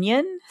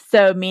non-union,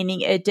 so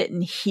meaning it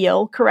didn't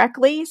heal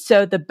correctly,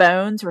 so the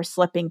bones were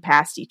slipping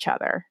past each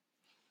other.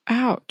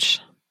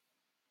 Ouch.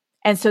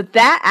 And so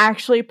that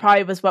actually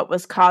probably was what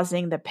was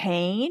causing the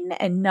pain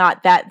and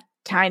not that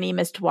tiny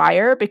missed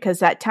wire, because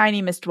that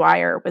tiny missed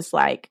wire was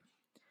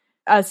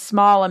a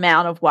small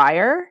amount of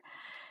wire.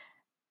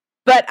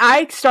 But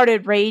I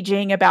started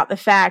raging about the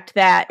fact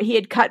that he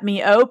had cut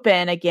me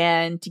open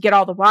again to get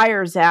all the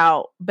wires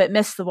out, but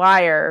missed the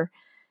wire.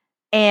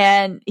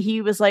 And he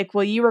was like,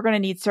 well, you were going to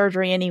need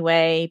surgery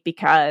anyway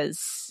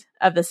because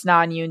of this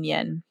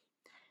non-union.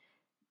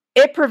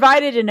 It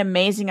provided an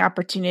amazing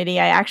opportunity.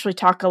 I actually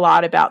talk a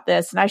lot about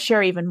this, and I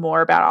share even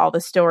more about all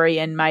the story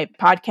in my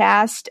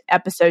podcast,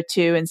 episode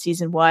 2 in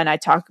season 1. I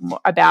talk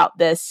about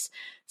this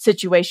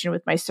situation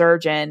with my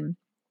surgeon.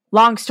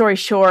 Long story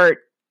short,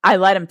 I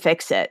let him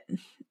fix it.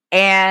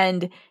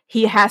 And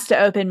he has to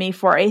open me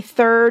for a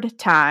third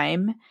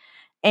time.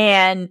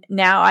 And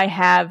now I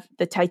have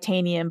the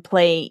titanium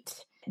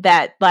plate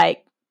that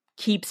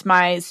keeps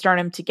my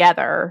sternum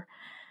together.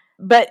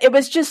 But it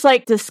was just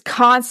this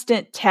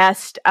constant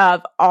test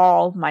of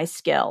all my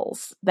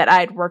skills that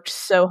I had worked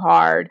so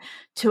hard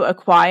to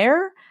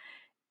acquire.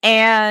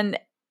 And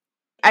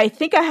I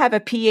think I have a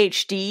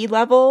PhD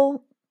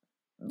level,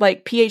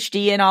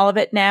 PhD in all of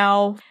it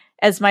now.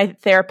 As my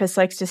therapist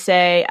likes to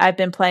say, I've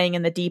been playing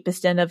in the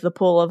deepest end of the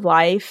pool of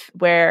life,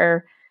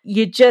 where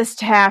you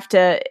just have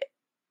to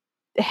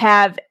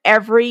have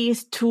every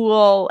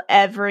tool,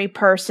 every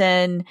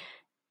person,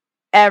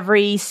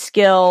 every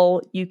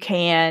skill you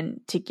can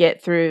to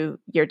get through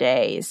your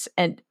days.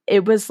 And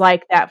it was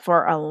like that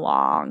for a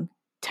long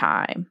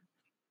time.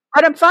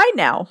 But I'm fine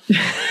now.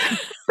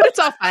 It's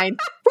all fine.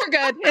 We're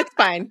good. It's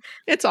fine.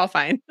 It's all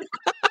fine.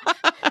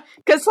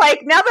 Because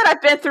now that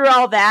I've been through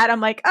all that, I'm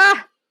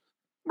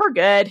we're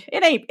good.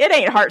 It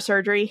ain't heart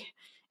surgery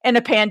in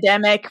a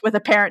pandemic with a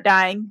parent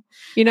dying.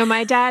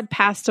 My dad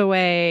passed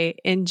away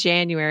in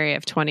January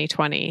of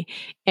 2020.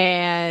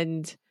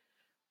 And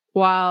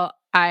while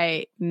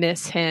I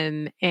miss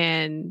him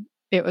and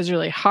it was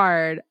really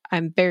hard,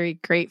 I'm very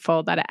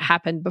grateful that it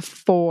happened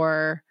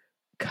before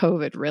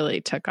COVID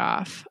really took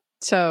off.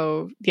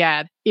 So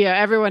yeah,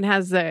 everyone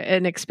has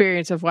an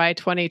experience of why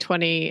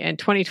 2020 and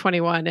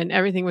 2021 and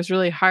everything was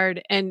really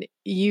hard. And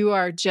you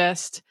are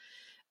just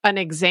an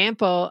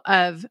example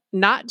of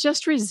not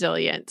just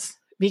resilience,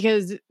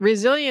 because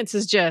resilience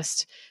is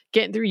just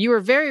getting through. You were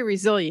very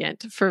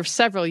resilient for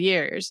several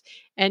years.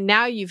 And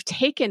now you've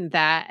taken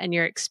that and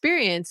your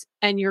experience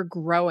and you're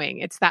growing.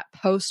 It's that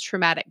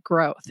post-traumatic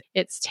growth.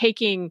 It's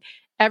taking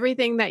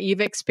everything that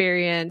you've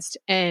experienced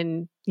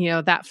and,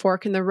 that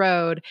fork in the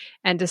road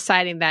and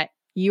deciding that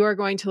you are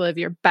going to live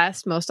your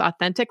best, most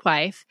authentic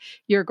life.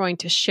 You're going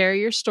to share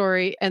your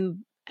story and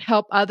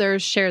help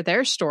others share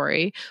their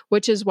story,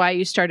 which is why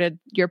you started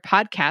your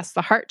podcast,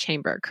 The Heart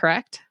Chamber,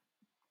 correct?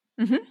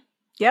 Mm-hmm.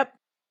 Yep.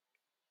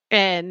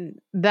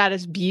 And that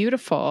is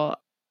beautiful.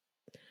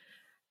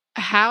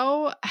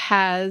 How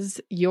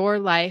has your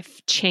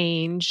life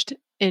changed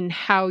in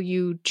how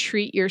you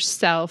treat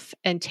yourself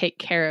and take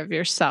care of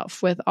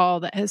yourself with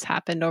all that has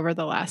happened over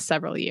the last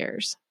several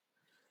years?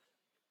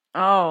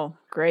 Oh,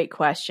 great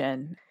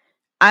question.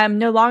 I'm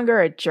no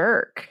longer a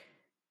jerk.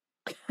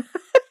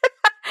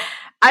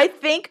 I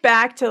think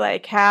back to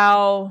like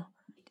how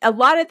a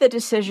lot of the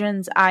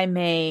decisions I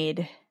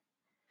made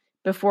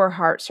before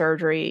heart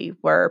surgery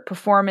were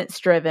performance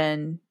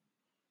driven,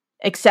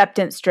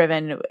 acceptance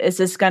driven. Is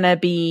this going to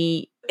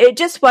be, it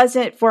just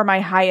wasn't for my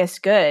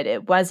highest good.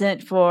 It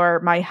wasn't for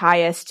my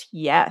highest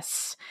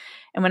yes.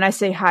 And when I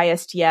say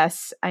highest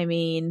yes, I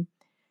mean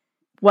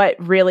what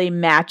really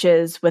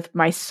matches with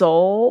my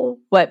soul,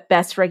 what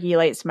best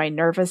regulates my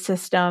nervous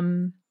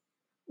system,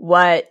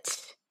 what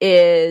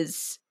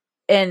is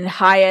in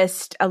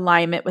highest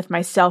alignment with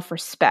my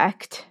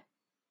self-respect.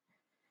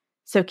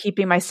 So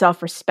keeping my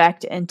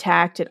self-respect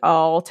intact at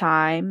all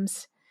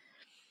times.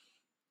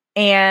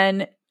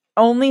 And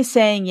only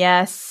saying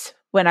yes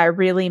when I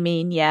really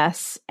mean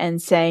yes,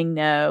 and saying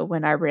no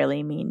when I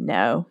really mean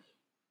no.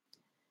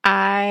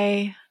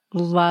 I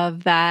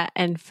love that.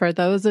 And for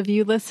those of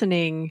you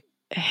listening,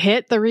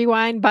 hit the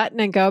rewind button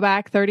and go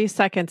back 30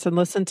 seconds and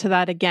listen to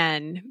that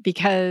again,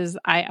 because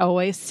I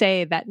always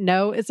say that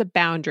no is a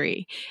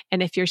boundary.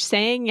 And if you're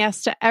saying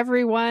yes to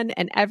everyone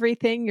and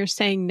everything, you're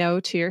saying no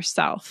to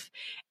yourself.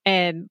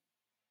 And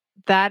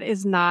that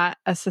is not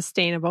a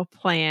sustainable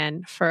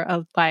plan for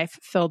a life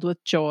filled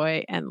with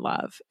joy and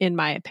love, in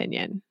my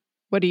opinion.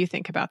 What do you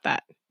think about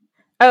that?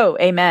 Oh,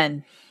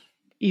 amen.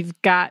 You've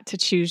got to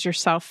choose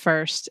yourself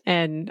first.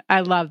 And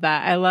I love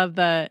that. I love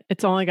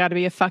it's only got to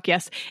be a fuck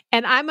yes.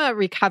 And I'm a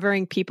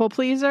recovering people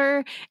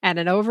pleaser and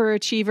an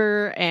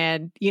overachiever.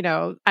 And,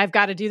 I've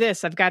got to do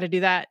this, I've got to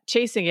do that,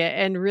 chasing it.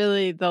 And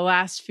really the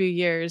last few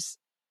years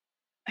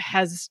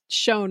has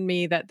shown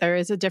me that there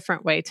is a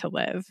different way to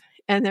live.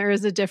 And there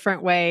is a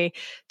different way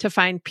to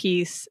find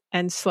peace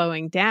and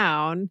slowing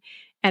down.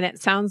 And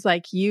it sounds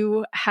like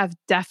you have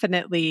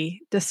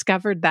definitely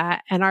discovered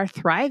that and are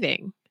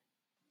thriving.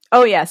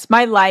 Oh, yes.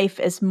 My life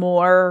is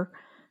more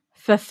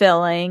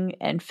fulfilling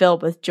and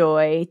filled with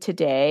joy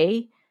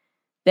today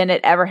than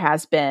it ever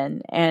has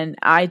been. And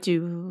I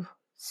do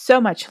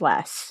so much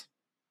less.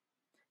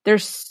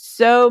 There's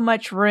so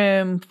much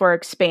room for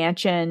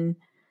expansion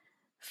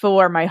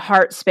for my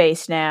heart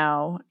space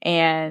now.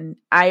 And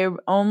I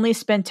only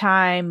spend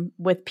time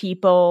with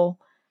people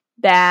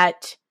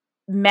that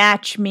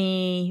match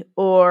me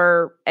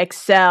or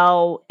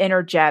excel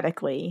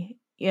energetically.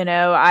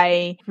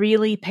 I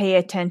really pay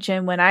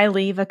attention when I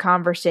leave a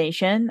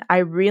conversation. I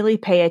really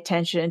pay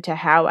attention to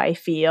how I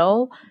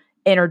feel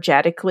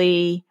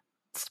energetically,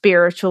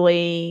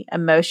 spiritually,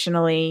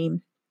 emotionally.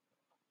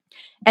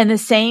 And the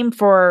same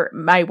for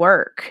my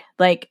work.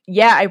 Like,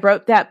 yeah, I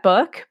wrote that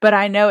book, but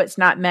I know it's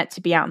not meant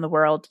to be out in the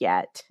world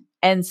yet.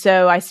 And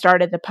so I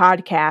started the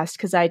podcast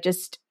because I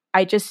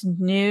just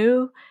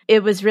knew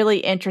it was really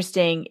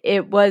interesting.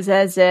 It was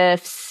as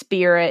if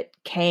spirit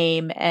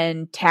came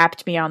and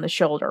tapped me on the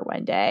shoulder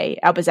one day.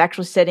 I was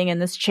actually sitting in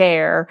this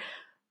chair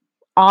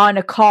on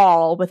a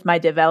call with my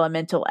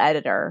developmental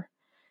editor.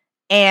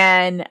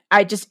 And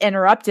I just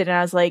interrupted and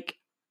I was like,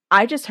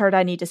 I just heard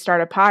I need to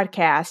start a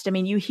podcast. I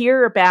mean, you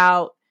hear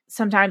about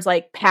sometimes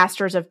like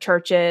pastors of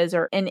churches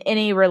or in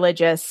any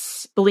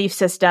religious belief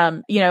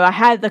system, I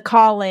had the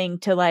calling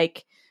to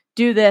like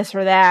do this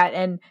or that.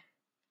 And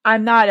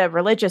I'm not a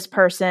religious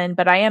person,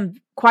 but I am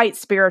quite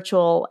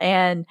spiritual.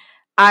 And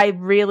I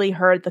really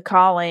heard the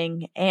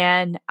calling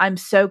and I'm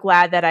so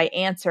glad that I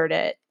answered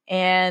it.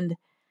 And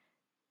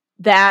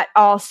that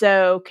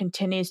also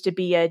continues to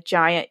be a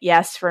giant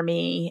yes for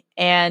me.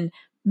 And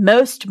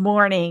most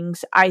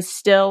mornings, I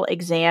still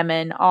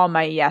examine all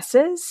my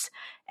yeses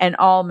and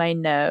all my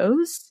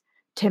nos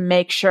to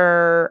make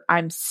sure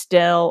I'm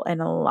still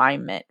in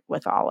alignment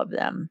with all of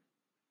them.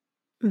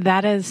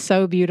 That is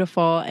so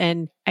beautiful.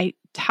 And I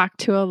talk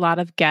to a lot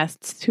of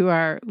guests who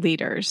are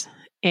leaders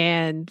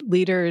and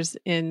leaders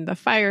in the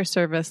fire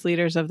service,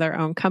 leaders of their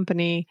own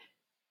company.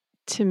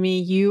 To me,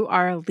 you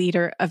are a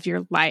leader of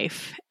your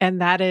life.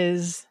 And that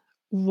is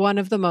one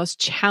of the most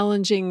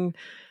challenging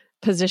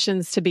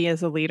positions to be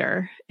as a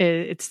leader.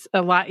 It's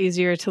a lot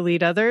easier to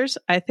lead others,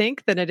 I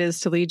think, than it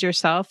is to lead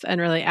yourself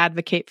and really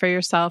advocate for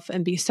yourself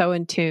and be so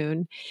in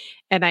tune.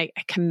 And I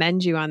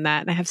commend you on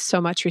that. And I have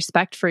so much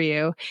respect for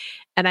you.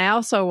 And I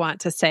also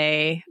want to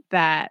say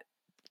that,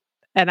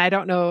 and I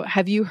don't know,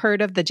 have you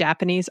heard of the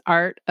Japanese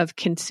art of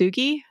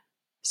kintsugi?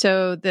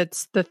 So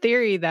that's the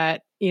theory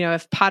that,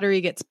 if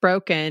pottery gets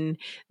broken,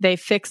 they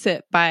fix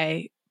it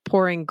by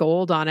pouring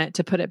gold on it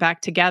to put it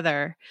back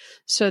together,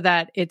 so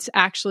that it's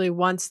actually,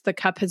 once the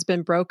cup has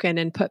been broken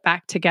and put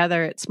back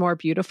together, it's more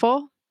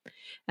beautiful.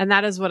 And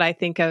that is what I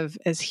think of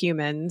as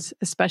humans,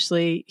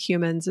 especially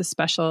humans as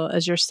special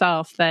as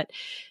yourself, that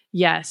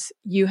yes,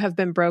 you have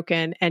been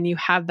broken and you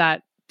have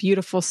that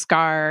beautiful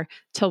scar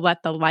to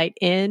let the light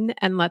in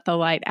and let the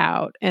light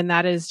out. And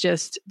that is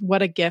just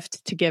what a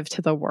gift to give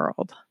to the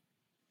world.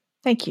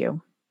 Thank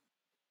you.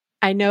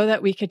 I know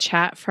that we could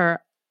chat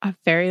for a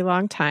very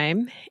long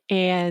time,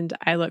 and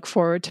I look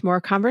forward to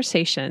more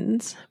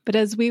conversations. But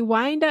as we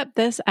wind down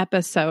this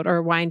episode,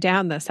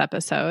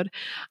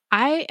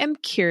 I am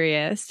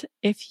curious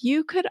if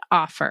you could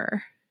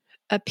offer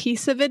a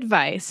piece of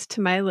advice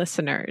to my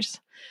listeners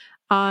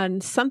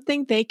on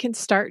something they can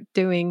start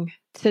doing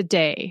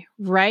today,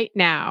 right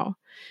now,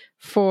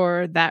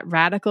 for that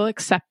radical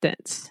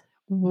acceptance,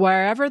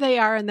 wherever they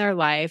are in their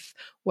life,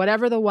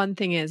 whatever the one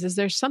thing is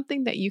there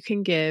something that you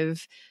can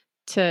give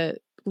to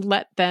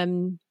let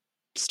them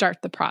start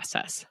the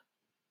process?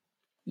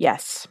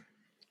 Yes.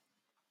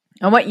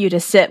 I want you to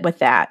sit with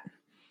that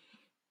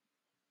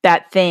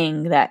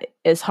thing that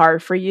is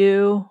hard for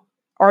you,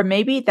 or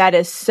maybe that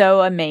is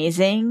so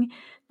amazing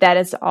that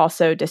it's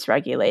also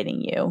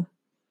dysregulating you.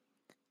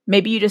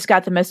 Maybe you just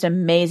got the most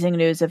amazing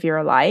news of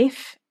your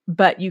life,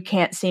 but you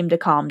can't seem to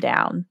calm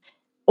down.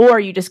 Or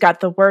you just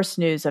got the worst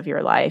news of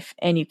your life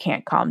and you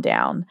can't calm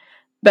down.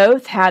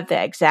 Both have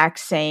the exact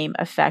same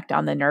effect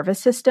on the nervous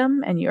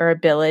system and your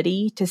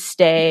ability to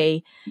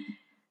stay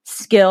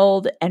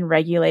skilled and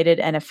regulated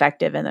and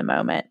effective in the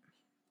moment.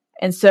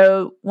 And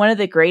so one of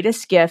the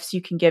greatest gifts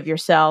you can give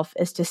yourself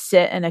is to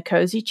sit in a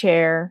cozy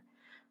chair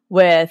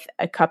with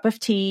a cup of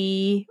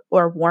tea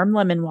or warm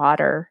lemon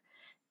water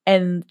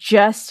and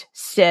just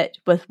sit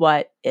with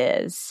what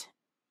is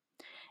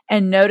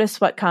and notice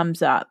what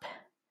comes up.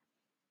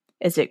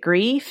 Is it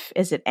grief?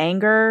 Is it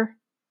anger?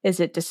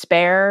 Is it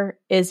despair?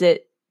 Is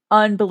it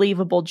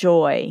unbelievable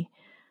joy?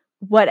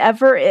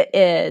 Whatever it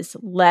is,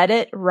 let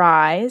it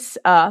rise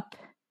up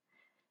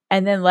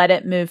and then let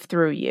it move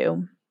through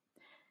you.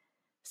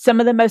 Some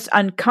of the most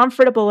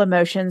uncomfortable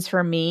emotions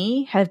for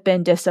me have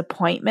been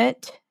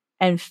disappointment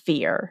and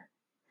fear.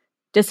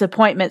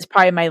 Disappointment's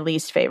probably my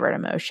least favorite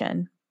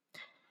emotion.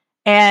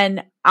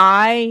 And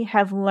I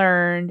have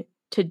learned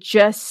to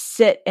just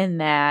sit in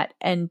that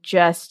and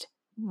just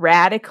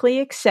radically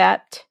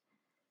accept.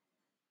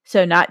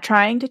 So not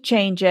trying to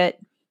change it,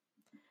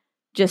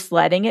 just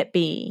letting it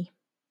be.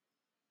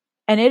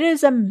 And it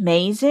is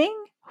amazing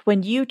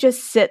when you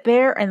just sit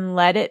there and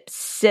let it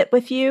sit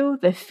with you,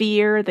 the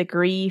fear, the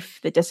grief,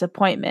 the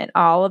disappointment,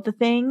 all of the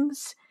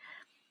things.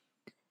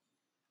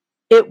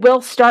 It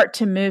will start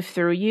to move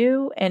through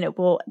you and it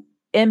will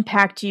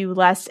impact you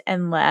less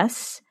and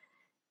less,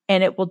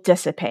 and it will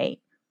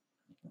dissipate.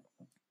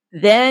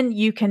 Then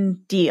you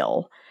can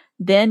deal.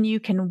 Then you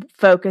can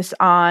focus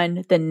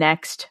on the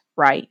next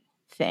right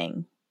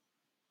thing.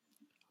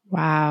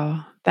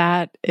 Wow,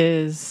 that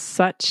is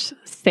such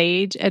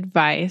sage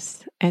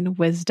advice and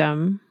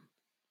wisdom.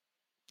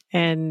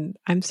 And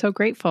I'm so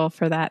grateful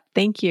for that.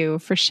 Thank you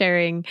for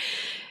sharing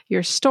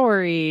your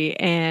story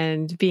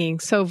and being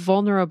so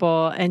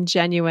vulnerable and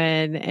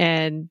genuine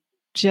and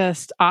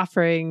just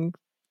offering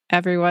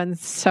everyone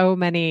so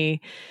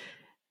many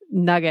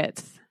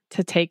nuggets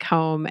to take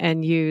home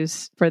and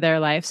use for their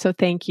life. So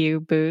thank you,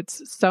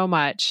 Boots, so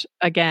much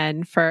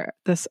again for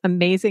this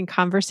amazing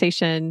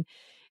conversation.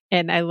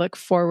 And I look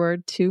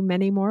forward to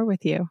many more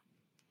with you.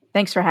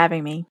 Thanks for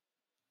having me.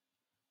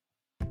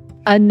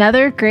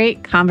 Another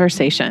great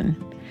conversation.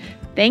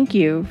 Thank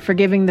you for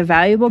giving the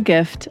valuable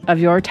gift of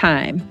your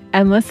time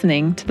and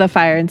listening to the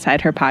Fire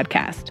Inside Her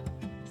podcast.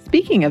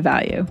 Speaking of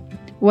value,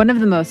 one of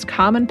the most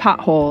common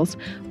potholes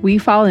we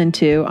fall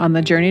into on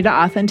the journey to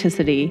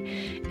authenticity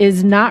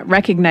is not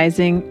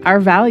recognizing our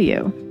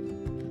value.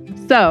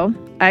 So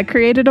I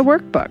created a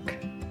workbook.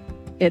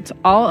 It's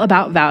all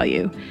about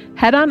value.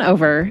 Head on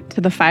over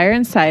to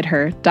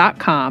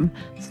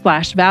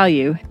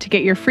thefireinsideher.com/value to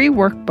get your free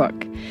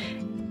workbook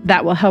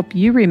that will help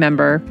you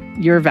remember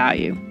your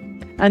value.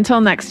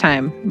 Until next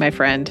time, my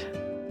friend.